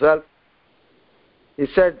about himself. He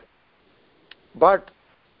said, but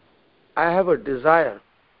I have a desire.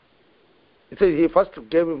 He said, he first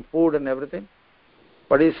gave him food and everything.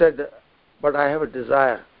 But he said, but I have a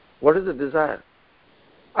desire. What is the desire?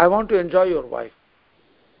 I want to enjoy your wife.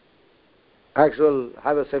 Have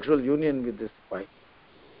a sexual union with this wife.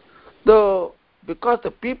 Because the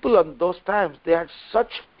people in those times, they had such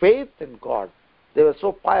faith in God. They were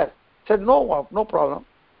so pious. He said, no problem.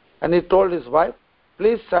 And he told his wife,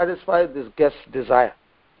 please satisfy this guest's desire.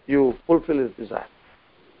 You fulfill his desire.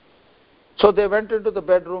 So they went into the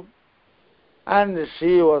bedroom, and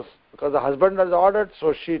because the husband has ordered,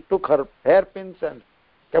 so she took her hairpins and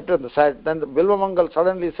kept it on the side. Then the Bilvamangal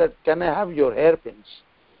suddenly said, can I have your hairpins?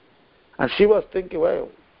 And she was thinking, well,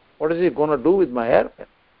 what is he going to do with my hairpin?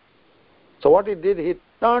 So what he did, he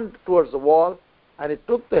turned towards the wall and he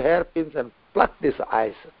took the hairpins and plucked his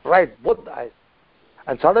eyes, right, both the eyes.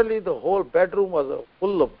 And suddenly the whole bedroom was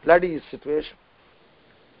full of bloody situation.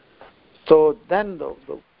 So then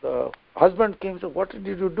the husband came and said, "What did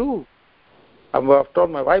you do?" After all,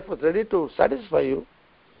 my wife was ready to satisfy you.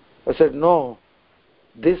 I said, "No,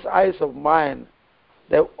 these eyes of mine,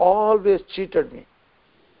 they've always cheated me.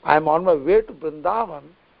 I'm on my way to Vrindavan,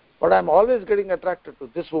 but I'm always getting attracted to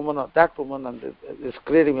this woman or that woman, and it's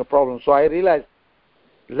creating a problem. So I realized,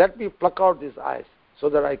 let me pluck out these eyes so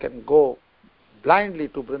that I can go blindly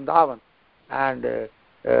to Vrindavan and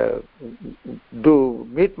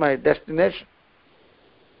meet my destination."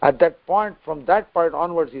 At that point, from that point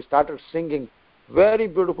onwards, he started singing very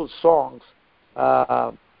beautiful songs.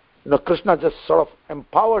 Krishna just sort of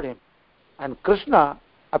empowered him, and Krishna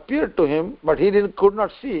appeared to him, but he could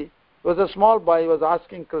not see. He was a small boy. He was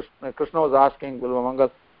asking Krishna was asking Bilvamangal,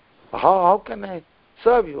 how can I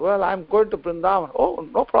serve you? Well, I'm going to Vrindavan. Oh,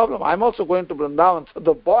 no problem. I'm also going to Vrindavan. So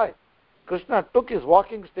the boy, Krishna, took his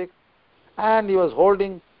walking stick and he was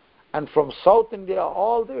holding, and from South India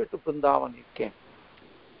all the way to Vrindavan he came.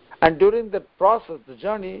 And during that process, the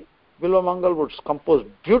journey, Bilvamangal would compose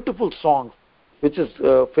beautiful songs, which is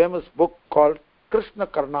a famous book called Krishna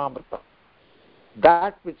Karnamrita,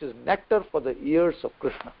 that which is nectar for the ears of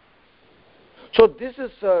Krishna. So this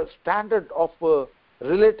is a standard of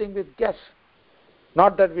relating with guests.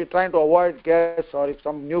 Not that we're trying to avoid guests, or if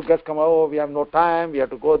some new guests come, oh, we have no time, we have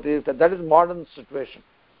to go this, that is modern situation.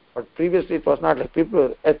 But previously it was not like. People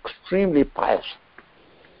were extremely pious.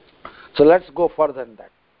 So let's go further than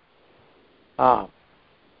that.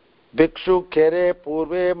 Bhikshu kere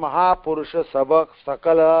purve mahapurusha sabak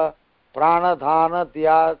sakala pranadhana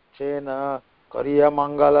diya chena kariya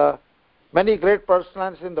mangala. Many great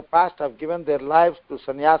personalities in the past have given their lives to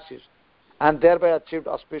sannyasis and thereby achieved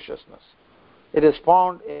auspiciousness. It is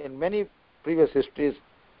found in many previous histories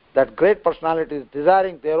that great personalities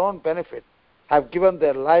desiring their own benefit have given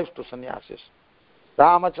their lives to sannyasis.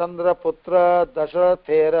 Ramachandra putra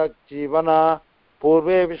Dasharathera jivana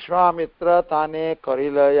purve Vishwamitra tane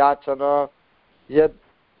karila yachana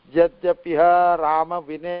yadyapiha Rama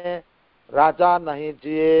vine raja nahi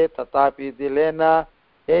jiye tatapi dilena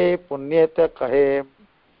e punyeta kahe.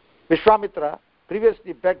 Vishwamitra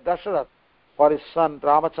previously begged Dasharath for his son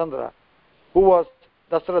Ramachandra, who was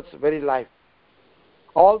Dasharath's very life.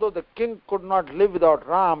 Although the king could not live without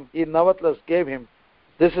Ram, he nevertheless gave him.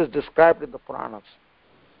 This is described in the Puranas.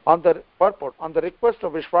 On the purport, on the request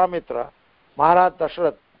of Vishwamitra, Maharaj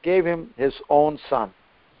Dasharath gave him his own son,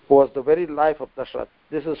 who was the very life of Dasharath.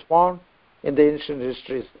 This is found in the ancient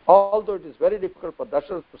histories. Although it is very difficult for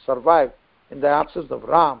Dasharath to survive in the absence of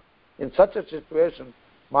Ram, in such a situation,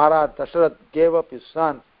 Maharaj Dasharath gave up his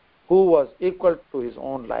son, who was equal to his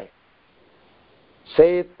own life.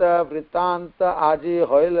 Saita Vritanta Aji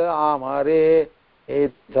Hoil Amare E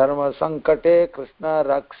Dharma Sankate Krishna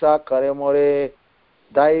Raksha Kare More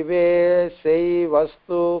Daive Sei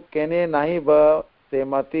Vastu Kene Nahi Ba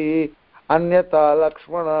Temati Anyata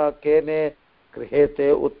Lakshmana Kene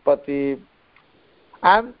Krihete Utpati.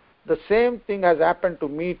 And the same thing has happened to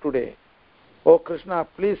me today. Oh Krishna,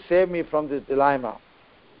 please save me from this dilemma.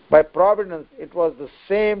 By providence, it was the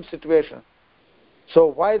same situation. So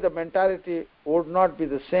why the mentality would not be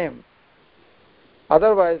the same?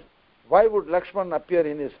 Otherwise, why would Lakshman appear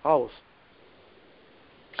in his house?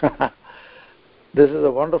 This is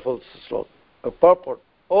a wonderful sloka, a purport.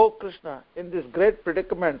 Oh Krishna, in this great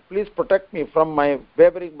predicament, please protect me from my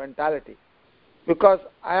wavering mentality, because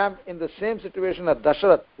I am in the same situation as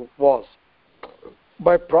Dasharath was.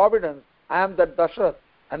 By providence, I am that Dasharath,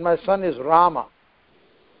 and my son is Rama.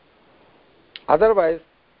 Otherwise,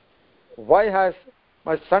 why has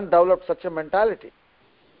my son developed such a mentality?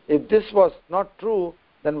 If this was not true,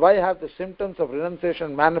 then why have the symptoms of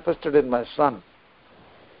renunciation manifested in my son?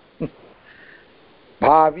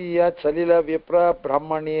 Bhaviya Chalila Vipra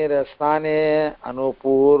Brahmani Rastane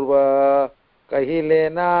Anupurva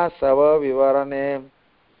Kahilena Sava Vivarane.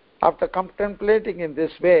 After contemplating in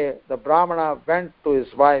this way, the Brahmana went to his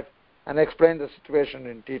wife and explained the situation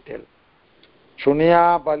in detail.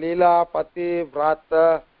 Shunya Balila Pati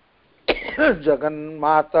Vrata Jagan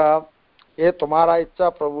Mata, ye tumhara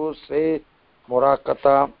icha Prabhu se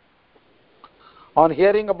Murakata. On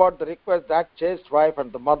hearing about the request, that chaste wife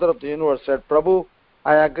and the mother of the universe said, Prabhu,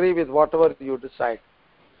 I agree with whatever you decide.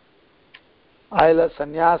 Aila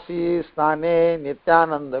sannyasi stane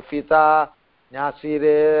nityananda fita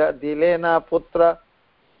nyasire dilena putra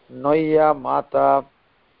noya mata.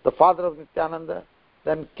 The father of Nityananda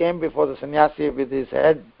then came before the sannyasi with his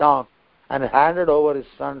head down and handed over his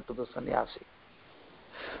son to the sannyasi.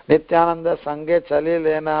 Nityananda sange chali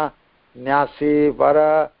lena न्यासी वर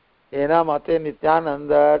एना mate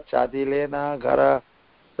Nityananda chadilena gara.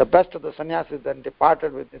 The best of the sannyasis then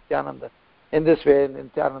departed with Nityananda. In this way,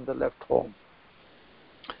 Nityananda left home.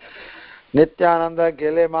 Nityananda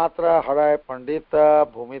gele matra haray pandita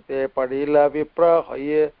bhumite padila vipra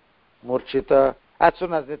haye murchita. As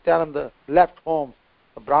soon as Nityananda left home,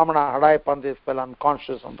 the Brahmana Harai Pandit fell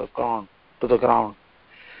unconscious on the ground, to the ground.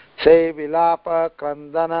 Say vilapa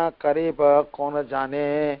krandana kariba kona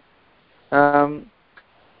jane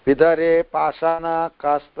vidare pasana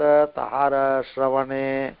kasta tahara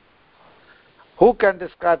shravane. Who can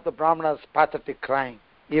describe the Brahmana's pathetic crying?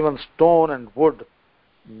 Even stone and wood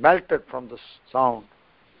melted from the sound.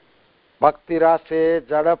 Bhakti rase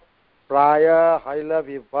jada praya haila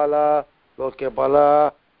vibhala loke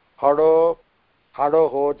bala hado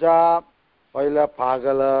hoja haila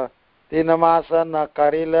pagala tinamasa na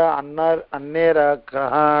karila annera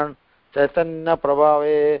grahan chaitanya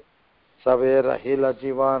prabhave sabe rahila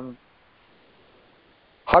jivan.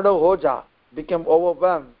 Hado hoja became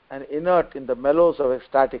overwhelmed and inert in the mellows of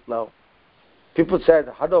ecstatic love. People said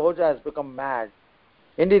Hado hoja has become mad.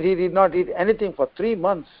 Indeed, he did not eat anything for 3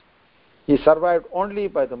 months. He survived only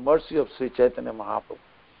by the mercy of Sri Chaitanya Mahaprabhu.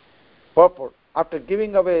 Purport: after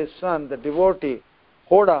giving away his son, the devotee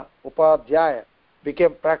Hoda Upadhyaya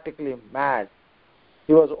became practically mad.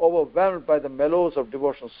 He was overwhelmed by the mellows of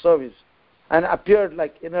devotional service and appeared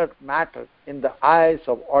like inert matter in the eyes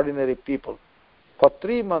of ordinary people. For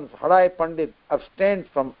 3 months, Harai Pandit abstained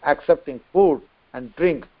from accepting food and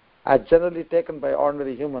drink as generally taken by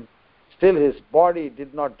ordinary humans. Still, his body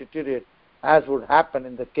did not deteriorate as would happen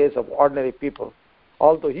in the case of ordinary people.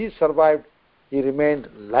 Although he survived, he remained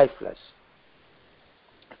lifeless.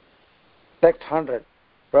 Text 100.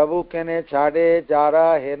 Prabhu kene chade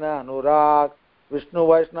jara hena anurag Vishnu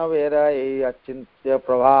Vaishnavera e achintya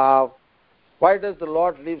prabhav. Why does the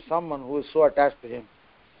Lord leave someone who is so attached to him?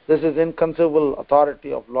 This is inconceivable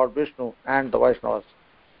authority of Lord Vishnu and the Vaishnavas.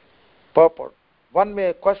 Purport: one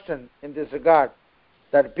may question in this regard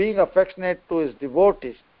that being affectionate to his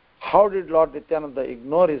devotees, how did Lord Nityananda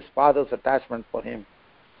ignore his father's attachment for him?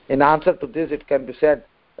 In answer to this, it can be said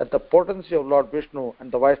that the potency of Lord Vishnu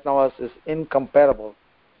and the Vaishnavas is incomparable.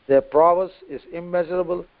 Their prowess is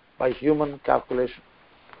immeasurable by human calculation.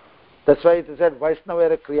 That's why it is said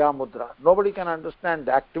Vaishnavera Kriya Mudra. Nobody can understand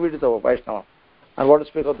the activities of a Vaishnava. And what to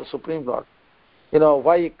speak of the Supreme Lord?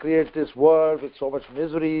 Why he creates this world with so much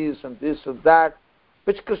miseries and this and that,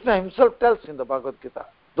 which Krishna himself tells in the Bhagavad Gita.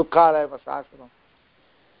 Dukkhalaya vasasana.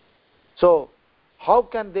 So, how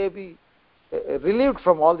can they be relieved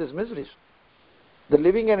from all these miseries? The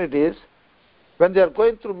living entity is, when they are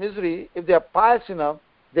going through misery, if they are pious enough,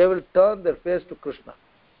 they will turn their face to Krishna.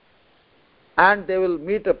 And they will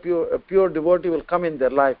meet a pure devotee will come in their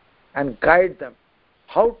life and guide them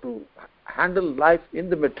how to handle life in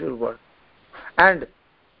the material world. And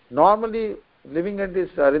normally, living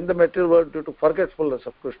entities are in the material world due to forgetfulness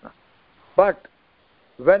of Krishna. But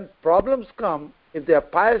when problems come, if they are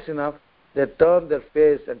pious enough, they turn their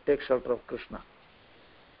face and take shelter of Krishna.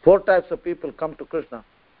 4 types of people come to Krishna.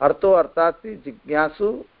 Artho, Artati,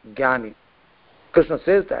 Jignasu, Jnani. Krishna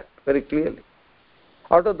says that very clearly.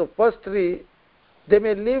 Out of the first 3, they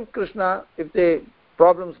may leave Krishna if the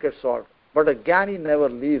problems get solved. But a Jnani never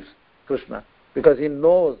leaves Krishna because he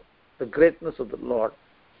knows the greatness of the Lord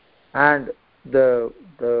and the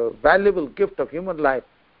valuable gift of human life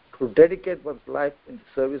to dedicate one's life in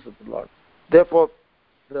the service of the Lord. Therefore,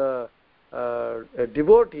 the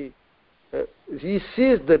devotee, he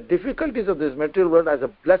sees the difficulties of this material world as a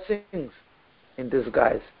blessings in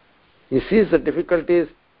disguise. He sees the difficulties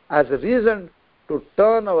as a reason to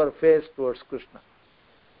turn our face towards Krishna.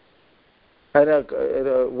 And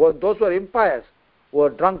those who are impious, who are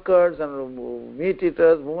drunkards and meat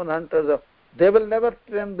eaters, woman hunters, they will never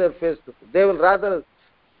turn their face to Krishna. They will rather,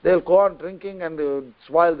 they will go on drinking and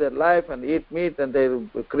spoil their life and eat meat, and they will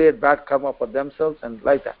create bad karma for themselves and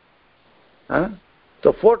like that.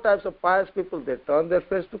 So 4 types of pious people, they turn their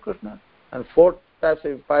face to Krishna, and 4 types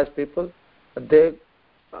of impious people, they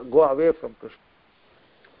go away from Krishna.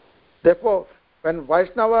 Therefore, when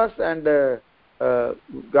Vaishnavas and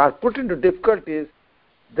are put into difficulties,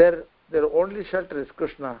 their only shelter is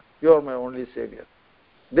Krishna. You are my only savior.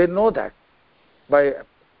 They know that by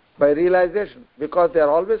realization, because they are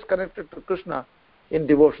always connected to Krishna in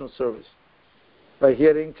devotional service. By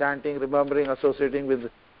hearing, chanting, remembering, associating with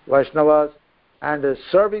Vaishnavas, and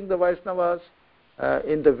serving the Vaishnavas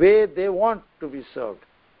in the way they want to be served.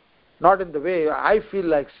 Not in the way I feel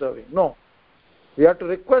like serving. No. We have to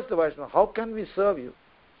request the Vaishnava, how can we serve you?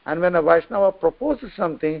 And when a Vaishnava proposes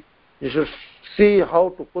something, you should see how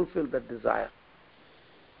to fulfill that desire.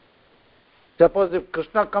 Suppose if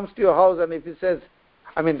Krishna comes to your house and if he says,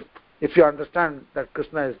 if you understand that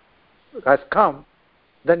Krishna has come,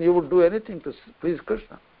 then you would do anything to please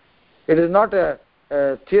Krishna. It is not a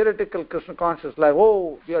theoretical Krishna consciousness like,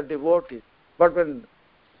 oh, we are devotees. But when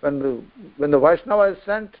the Vaishnava is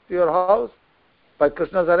sent to your house by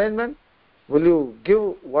Krishna's arrangement, will you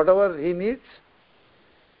give whatever he needs?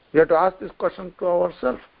 We have to ask this question to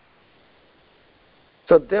ourselves.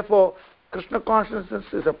 So therefore, Krishna consciousness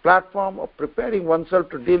is a platform of preparing oneself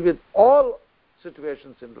to deal with all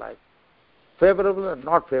situations in life, favorable and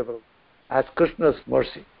not favorable, as Krishna's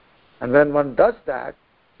mercy. And when one does that,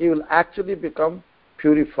 he will actually become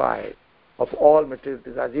purified of all material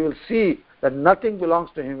desires. He will see that nothing belongs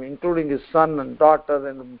to him, including his son and daughter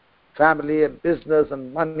and family and business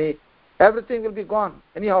and money. Everything will be gone.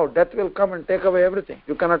 Anyhow, death will come and take away everything.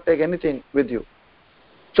 You cannot take anything with you.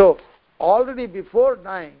 So, already before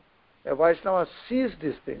dying, a Vaishnava sees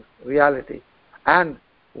these things, reality, and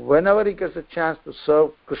whenever he gets a chance to serve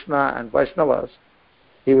Krishna and Vaishnavas,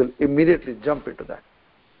 he will immediately jump into that.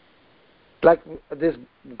 Like this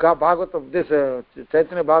Bhagavatam, this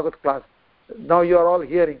Chaitanya Bhagavat class, now you are all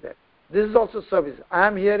hearing that. This is also service. I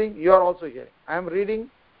am hearing, you are also hearing. I am reading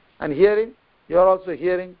and hearing, you are also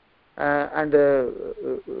hearing and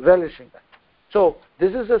relishing that. So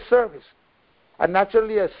this is a service. And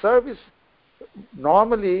naturally a service,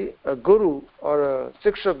 normally a guru or a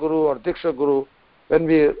Siksha guru or Diksha guru, when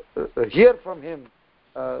we hear from him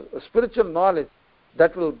spiritual knowledge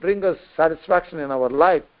that will bring us satisfaction in our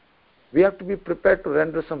life, we have to be prepared to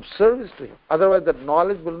render some service to him. Otherwise that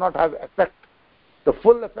knowledge will not have effect. The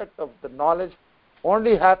full effect of the knowledge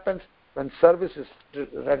only happens when service is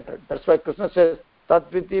rendered. That's why Krishna says,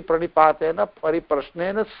 Tadviti pranipatena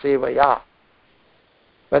pariprashnena sevaya.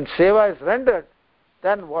 When seva is rendered,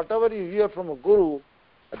 then whatever you hear from a guru,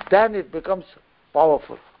 then it becomes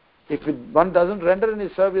powerful. If one doesn't render any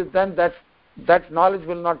service, then that knowledge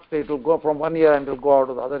will not stay. It will go from one ear and it will go out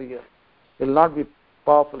of the other ear. It will not be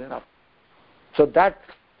powerful enough. So that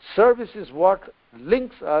service is what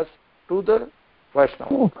links us to the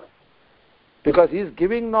Vaishnava. Because he is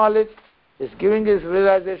giving knowledge, he is giving his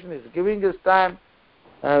realization, he is giving his time,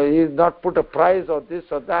 he is not put a price or this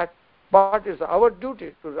or that, but it's our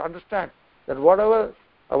duty to understand that whatever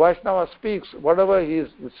a Vaishnava speaks, whatever his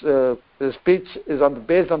speech is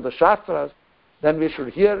based on the Shastras, then we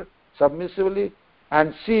should hear submissively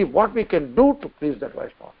and see what we can do to please that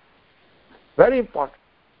Vaishnava. Very important.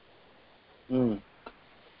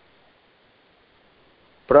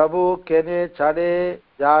 Prabhu kene chade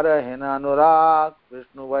jara hena anurag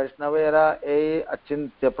Vishnu Vaishnavera e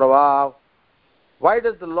achintya prabhav. Why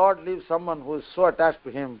does the Lord leave someone who is so attached to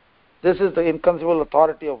him? This is the inconceivable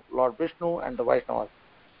authority of Lord Vishnu and the Vaishnavas.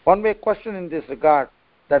 One may question in this regard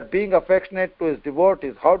that being affectionate to his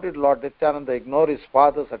devotees, how did Lord Nityananda ignore his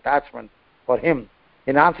father's attachment for him?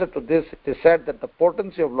 In answer to this, it is said that the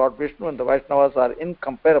potency of Lord Vishnu and the Vaishnavas are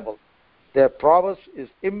incomparable. Their prowess is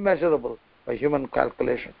immeasurable by human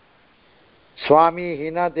calculation. Swami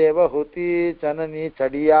Hina Deva Huti Janani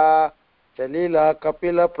Chadiya Chalila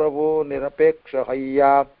Kapila Prabhu Nirapeksha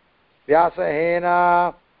Hayya Vyasa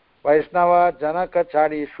Hena Vaishnava Janaka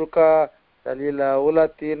Chadi Shuka Chalila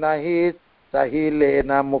Ulati Nahi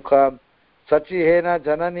Sahilena Mukha Sachi Hena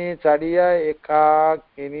Janani Chadiya Eka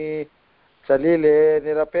Kini Chalile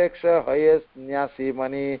Nirapeksha Hayas Nyasi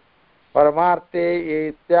Mani परमार्थे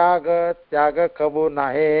ये त्याग कबू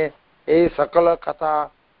नाहे ये सकल कथा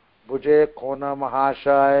बुझे कौन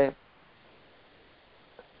महाशय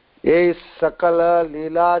ये सकल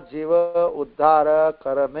लीला जीव उद्धार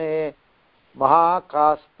करने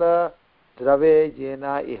महाकास्त द्रवे येन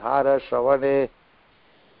इहार श्रवणे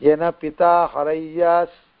येन पिता हरय्या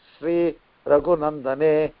श्री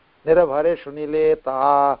रघुनंदने निर्भरे सुनीले ता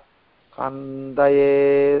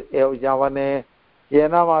कंदये यवने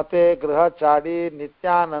येन मते गृहचारी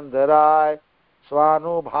नित्यानंद राय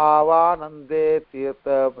स्वानुभावानंदे तीर्थ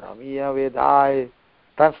भ्रमीय वेदाय.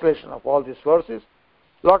 Translation of all these verses.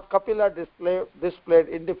 Lord Kapila displayed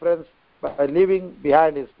indifference by leaving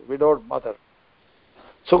behind his widowed mother.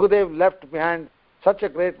 Sukadev left behind such a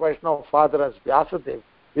great Vaishnava father as Vyasadeva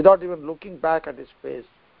without even looking back at his face.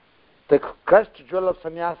 The crest jewel of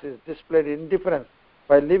sannyasis displayed indifference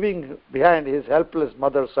by leaving behind his helpless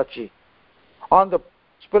mother Sachi. On the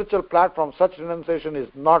spiritual platform, such renunciation is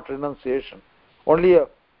not renunciation. Only a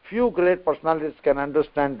few great personalities can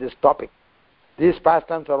understand this topic. These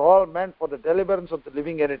pastimes are all meant for the deliverance of the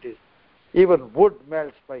living entities. Even wood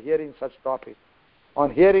melts by hearing such topics. On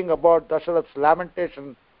hearing about Dasharatha's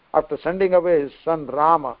lamentation after sending away his son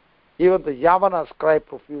Rama, even the Yavanas cry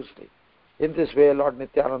profusely. In this way, Lord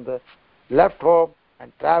Nityananda left home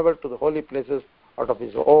and traveled to the holy places out of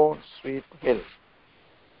his own sweet will.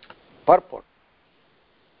 Purport.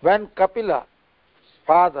 When Kapila's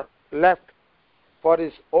father left for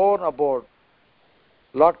his own abode,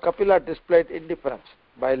 Lord Kapila displayed indifference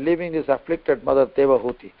by leaving his afflicted mother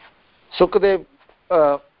Devahuti. Sukadev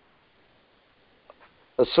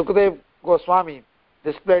Goswami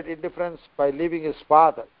displayed indifference by leaving his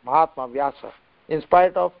father, Mahatma Vyasa, in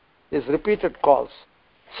spite of his repeated calls.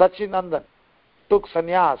 Sachinandan took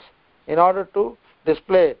sannyas in order to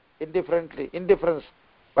display indifference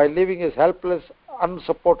by leaving his helpless,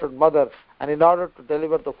 unsupported mother, and in order to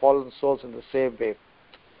deliver the fallen souls in the same way.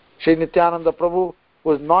 Sri Nityananda Prabhu,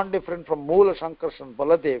 who is non-different from Moola Shankarshan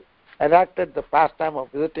Baladev, enacted the pastime of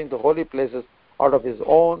visiting the holy places out of his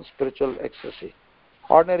own spiritual ecstasy.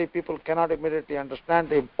 Ordinary people cannot immediately understand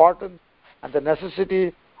the importance and the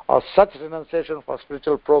necessity of such renunciation for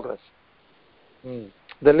spiritual progress.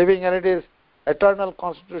 The living entity's eternal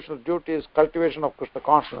constitutional duty is cultivation of Krishna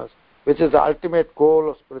consciousness, which is the ultimate goal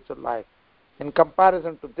of spiritual life. In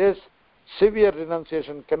comparison to this, severe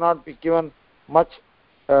renunciation cannot be given much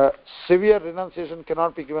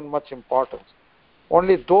importance.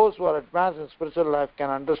 Only those who are advanced in spiritual life can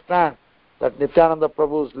understand that Nityananda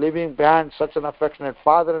Prabhu's leaving behind such an affectionate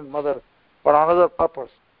father and mother for another purpose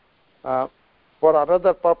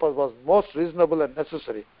was most reasonable and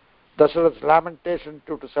necessary. Dasharatha's lamentation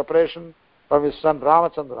due to separation from his son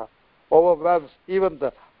Ramachandra overwhelms even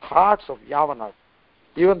the hearts of Yavanas.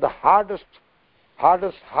 Even the hardest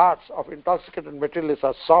hearts of intoxicated materialists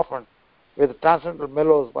are softened with transcendental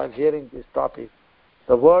mellows while hearing these topics.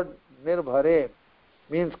 The word nirbhare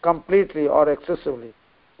means completely or excessively.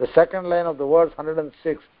 The second line of the verse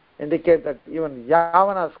 106 indicates that even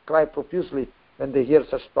Yavanas cry profusely when they hear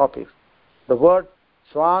such topics. The word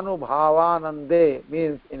Swanubhavanande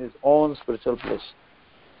means in his own spiritual bliss.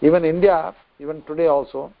 Even India, even today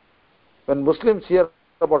also, when Muslims hear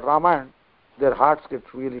about Ramayana, their hearts get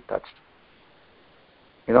really touched.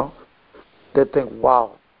 They think,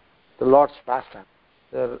 wow, the Lord's pastime.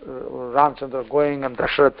 Ramchandra going and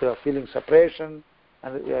Dasharatha feeling separation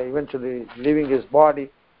and eventually leaving his body.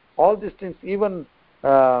 All these things, even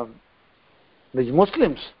the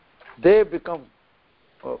Muslims, they become,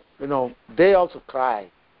 they also cry.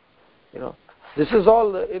 This is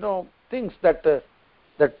all, things that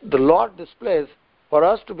the Lord displays for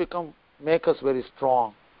us to make us very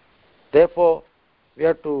strong. Therefore, we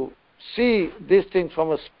have to see these things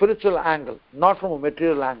from a spiritual angle, not from a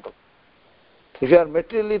material angle. If you are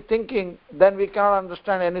materially thinking, then we cannot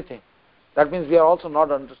understand anything. That means we are also not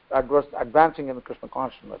advancing in Krishna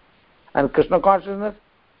consciousness. And Krishna consciousness,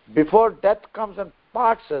 before death comes and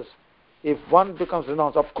parts us, if one becomes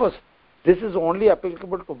renounced, of course, this is only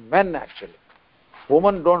applicable to men actually.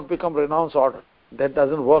 Women don't become renounced order. That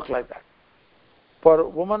doesn't work like that. For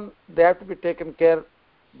women, they have to be taken care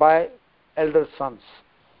by elder sons.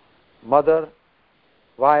 Mother,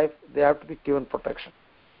 wife, they have to be given protection.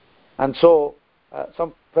 And so,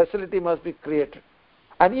 some facility must be created.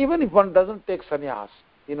 And even if one doesn't take sannyas,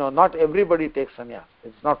 not everybody takes sannyas.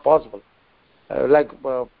 It's not possible. Like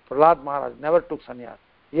Prahlad Maharaj never took sannyas.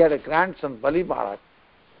 He had a grandson, Bali Maharaj.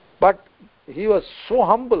 But he was so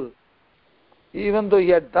humble. Even though he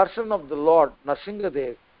had darshan of the Lord,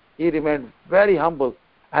 Narsingadev, he remained very humble.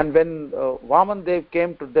 And when Vaman Dev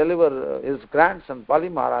came to deliver his grandson, Bali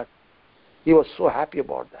Maharaj, he was so happy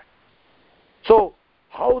about that. So,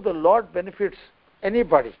 how the Lord benefits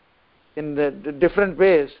anybody in the different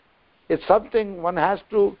ways is something one has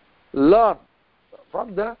to learn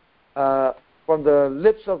from the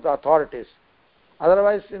lips of the authorities.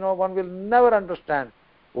 Otherwise, one will never understand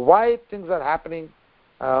why things are happening,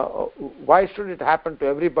 why should it happen to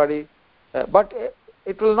everybody. But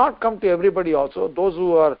it will not come to everybody also. Those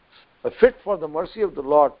who are fit for the mercy of the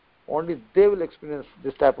Lord, only they will experience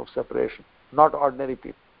this type of separation, not ordinary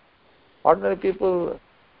people. Ordinary people,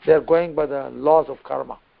 they are going by the laws of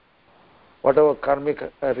karma. Whatever karmic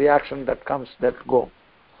reaction that comes, that go.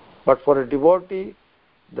 But for a devotee,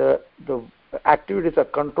 the activities are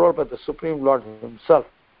controlled by the Supreme Lord himself.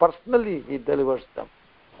 Personally, he delivers them.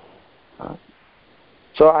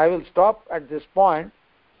 So I will stop at this point.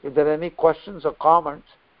 If there are any questions or comments,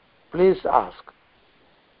 please ask.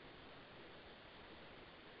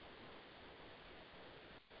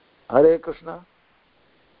 Hare Krishna.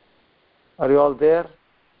 Are you all there?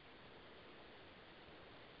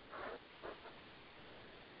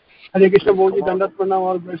 Hare Krishna, Bhoji, Dandat Pranam,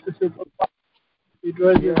 all best to Sri Prabhupada. It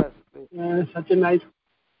was such a nice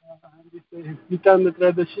Gita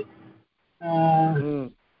Mitradashi.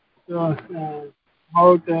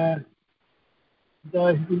 About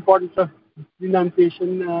the importance of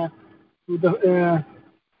renunciation, to the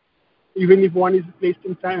even if one is placed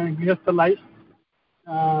in Grihastha life.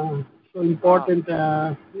 So important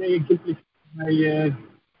exemplified by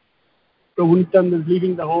Prabhu Nityananda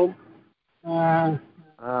leaving the home, and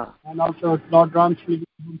also Lord Ram's leaving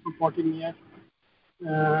the home for 14 years.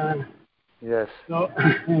 Yes. So,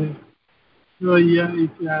 so yeah,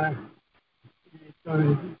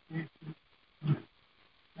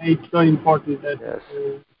 it's so important that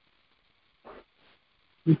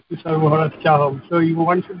so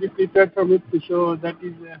one should be prepared for it. So that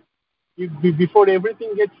is before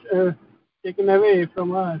everything gets taken away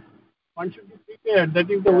from us, one should be prepared. That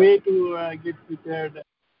is the way to get prepared.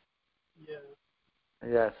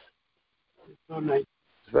 Yes. It's so nice.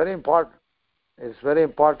 It's very important. It's very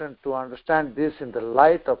important to understand this in the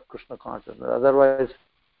light of Krishna consciousness. Otherwise,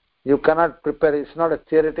 you cannot prepare. It's not a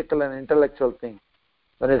theoretical and intellectual thing.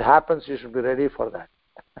 When it happens, you should be ready for that.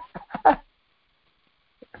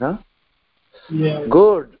 Yeah.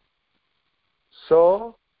 Good.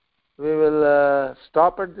 So, we will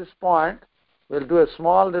stop at this point. We'll do a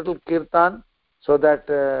small little kirtan so that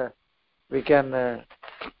we can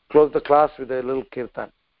close the class with a little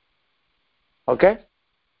kirtan. Okay?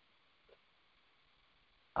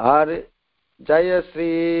 Hare Jaya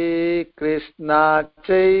Sri Krishna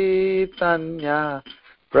Chaitanya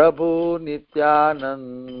Prabhu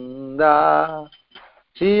Nityananda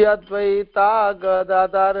Shri Advaita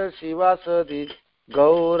Gadadhar Shivasadi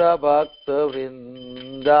Gaura Bhakta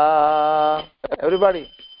Vrinda. Everybody.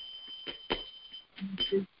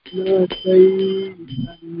 Krishna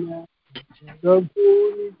Chaitanya Prabhu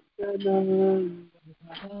Nityananda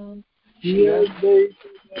Shri Advaita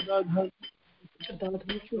Gadadhar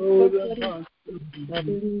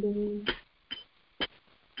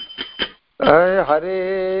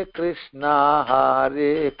Hare Krishna,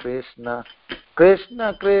 Krishna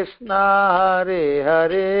Krishna, Hare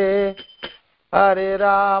Hare, Hare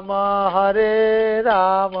Rama,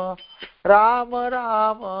 Rama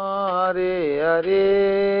Rama, Hare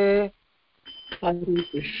Hare. Hare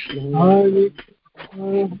Krishna, Hare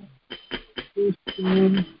Rama,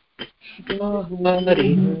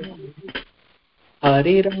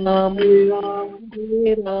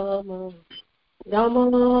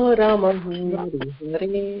 Rama Rama, Hare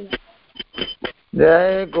Hare.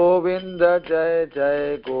 Jai Govinda,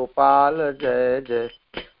 Jai Gopal, Jai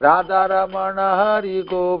Radha Ramana, Hari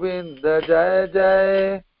Govinda, Jai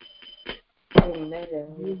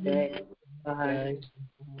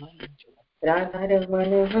Radha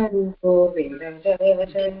Ramana, Hari Govinda, Jai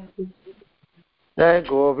Jai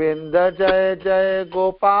Govinda, Jai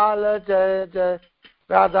Gopal, Jai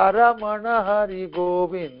Radha Ramana, Hari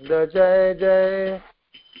Govinda, Jai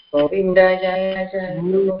Govinda, Jai Jai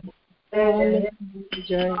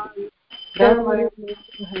Jai Rama,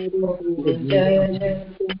 Jai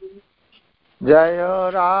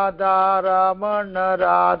Jaya Radha Ramana,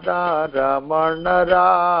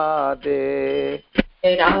 Radhe.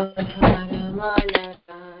 Radha Ramana,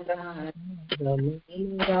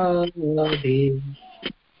 Radhe.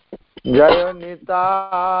 Jaya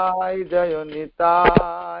Nitai, Jaya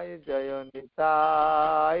Nitai, Jaya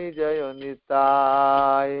Nitai, Jaya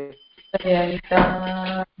Nitai.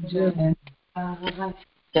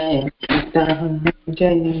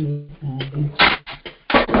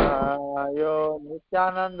 Jayo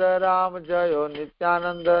Nityananda Ram, Jayo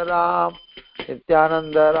Nityananda Ram,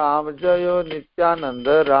 Nityananda Ram, Jayo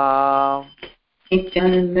Nityananda Ram.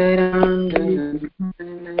 Nityananda Ram,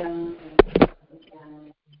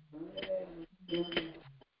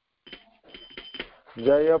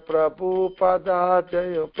 Jaya Prabhupada,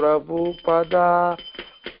 Jaya Prabhupada,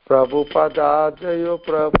 Prabhupada, Jaya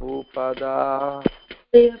Prabhupada.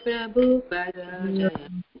 Jaya Prabhupada,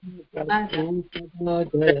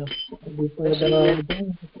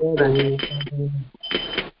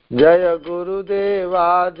 Jaya Gurudeva,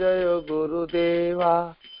 Jaya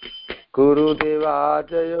Gurudeva, Gurudeva,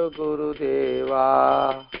 Jaya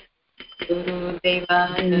Gurudeva. Gurudeva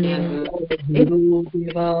Jaya,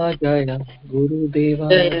 Gurudeva Jaya, Gurudeva.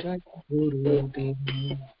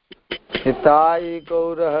 Nitai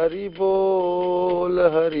Gaur Hari Bol,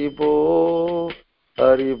 Hari Bol,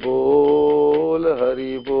 Hari Bol,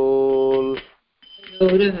 Hari Bol.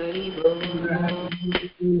 Hari Bol,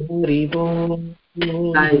 Hari Bol,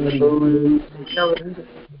 Hari Bol.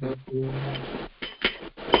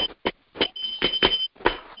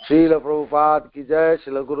 Srila Prabhupada ki jai,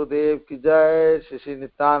 Srila Gurudev ki jai, Shri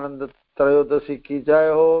Nityananda Trayodasi ki jai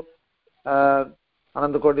ho,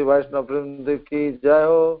 Ananda Koti Vaishnava Vrinda ki jai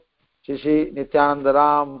ho, Shri Nityananda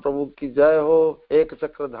Ram Prabhu ki jai ho, Ek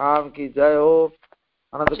Chakra Dham ki jai ho,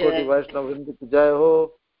 Ananda Koti Vaishnava Vrinda ki jai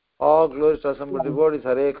ho. All glories to assembled devotees,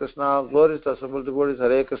 Hare Krishna. All glories to assembled devotees,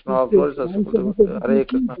 Hare Krishna. All glories to assembled devotees, Hare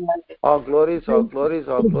Krishna. All glories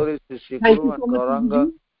to Shri Guru and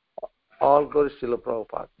Gauranga. All glories to Srila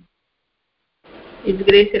Prabhupada. His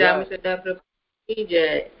Grace Ramachandra Prabhu ki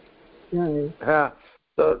Jai. Yeah.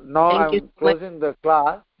 So now I'm closing the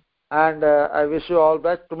class, and I wish you all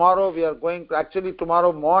best. Tomorrow we are going to, actually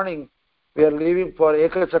tomorrow morning we are leaving for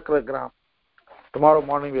Ekachakra Gram. Tomorrow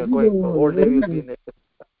morning we are going. For whole day we will be in Ekachakra.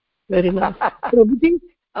 Very nice. Prabhuji,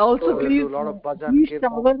 also So we'll please, do a lot of bhajan, please kirtan.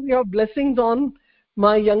 shower your blessings on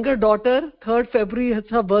my younger daughter. 3rd February is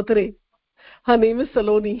her birthday. Her name is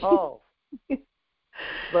Saloni. Oh,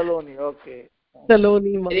 Saloni, okay.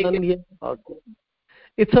 Saloni Mahan, yes. Okay.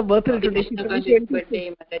 It's her birthday today. Krishna conscious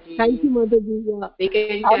birthday, Mataji. Thank you, Mataji. Yeah. We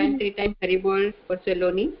can chant 3 times Haribol for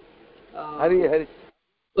Saloni. Hari.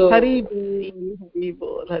 So, Hari Bol, Hari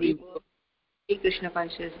Bol, Hari Bol. Krishna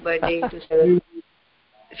conscious birthday to Saloni.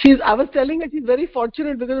 I was telling her she's very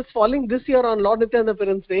fortunate because it's falling this year on Lord Nityananda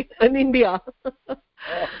Parent's Day in India. Yeah,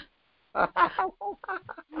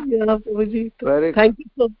 Prabhuji. Very Thank you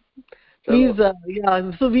so much. Please, Chalo.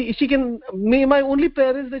 yeah. So she can. My only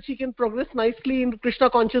prayer is that she can progress nicely in Krishna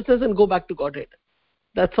consciousness and go back to Godhead.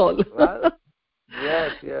 That's all. Well,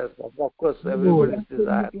 yes. Of course, everybody's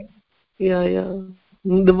desire. Yeah.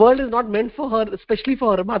 The world is not meant for her, especially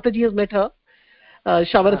for her. Mataji has met her.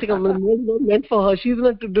 Shavarasika, the world is not meant for her. She's in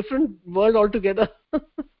a different world altogether.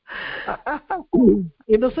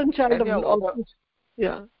 Innocent child of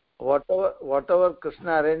yeah. Whatever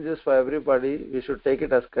Krishna arranges for everybody, we should take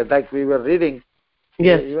it as like we were reading.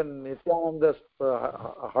 Yes. Even Nityananda's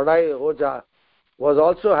Hadai Hoja was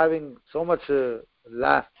also having so much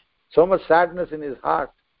sadness in his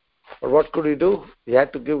heart. But what could he do? He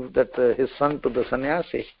had to give that his son to the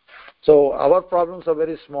sannyasi. So our problems are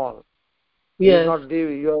very small. Yes. Not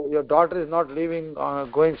your daughter is not leaving,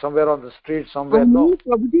 going somewhere on the street somewhere. No.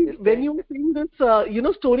 Prabhuji, when you were saying this,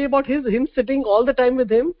 story about him sitting all the time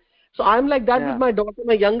with him, so I'm like that with my daughter,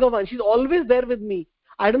 my younger one. She's always there with me.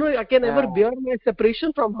 I don't know, I can ever bear my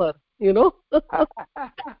separation from her. It's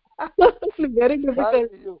very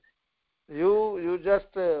difficult. You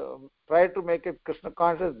just try to make it Krishna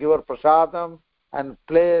conscious, give her prasadam, and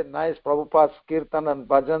play nice Prabhupada's kirtan and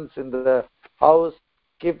bhajans in the house.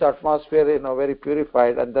 Keep the atmosphere, very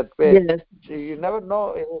purified, and that way, you never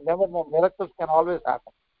know. Miracles can always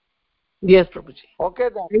happen. Yes, Prabhuji. Okay,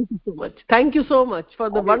 then. Thank you so much. Thank you so much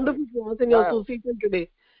for the wonderful class and your association today.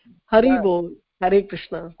 Hari Bol, Hare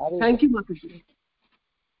Krishna. Thank you, Mataji.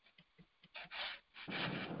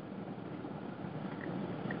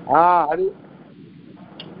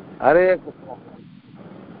 Hare Krishna.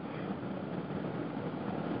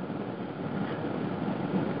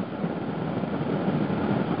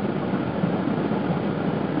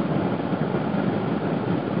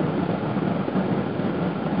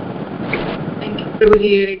 Prabhuji,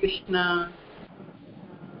 Hare Krishna.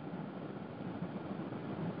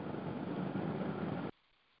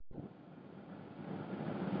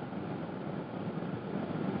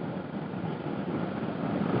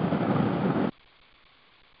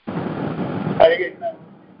 Hare Krishna.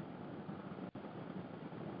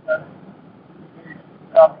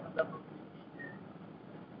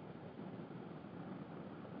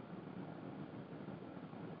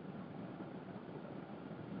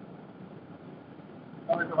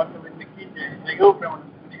 Jai Guru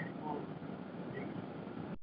Premanand.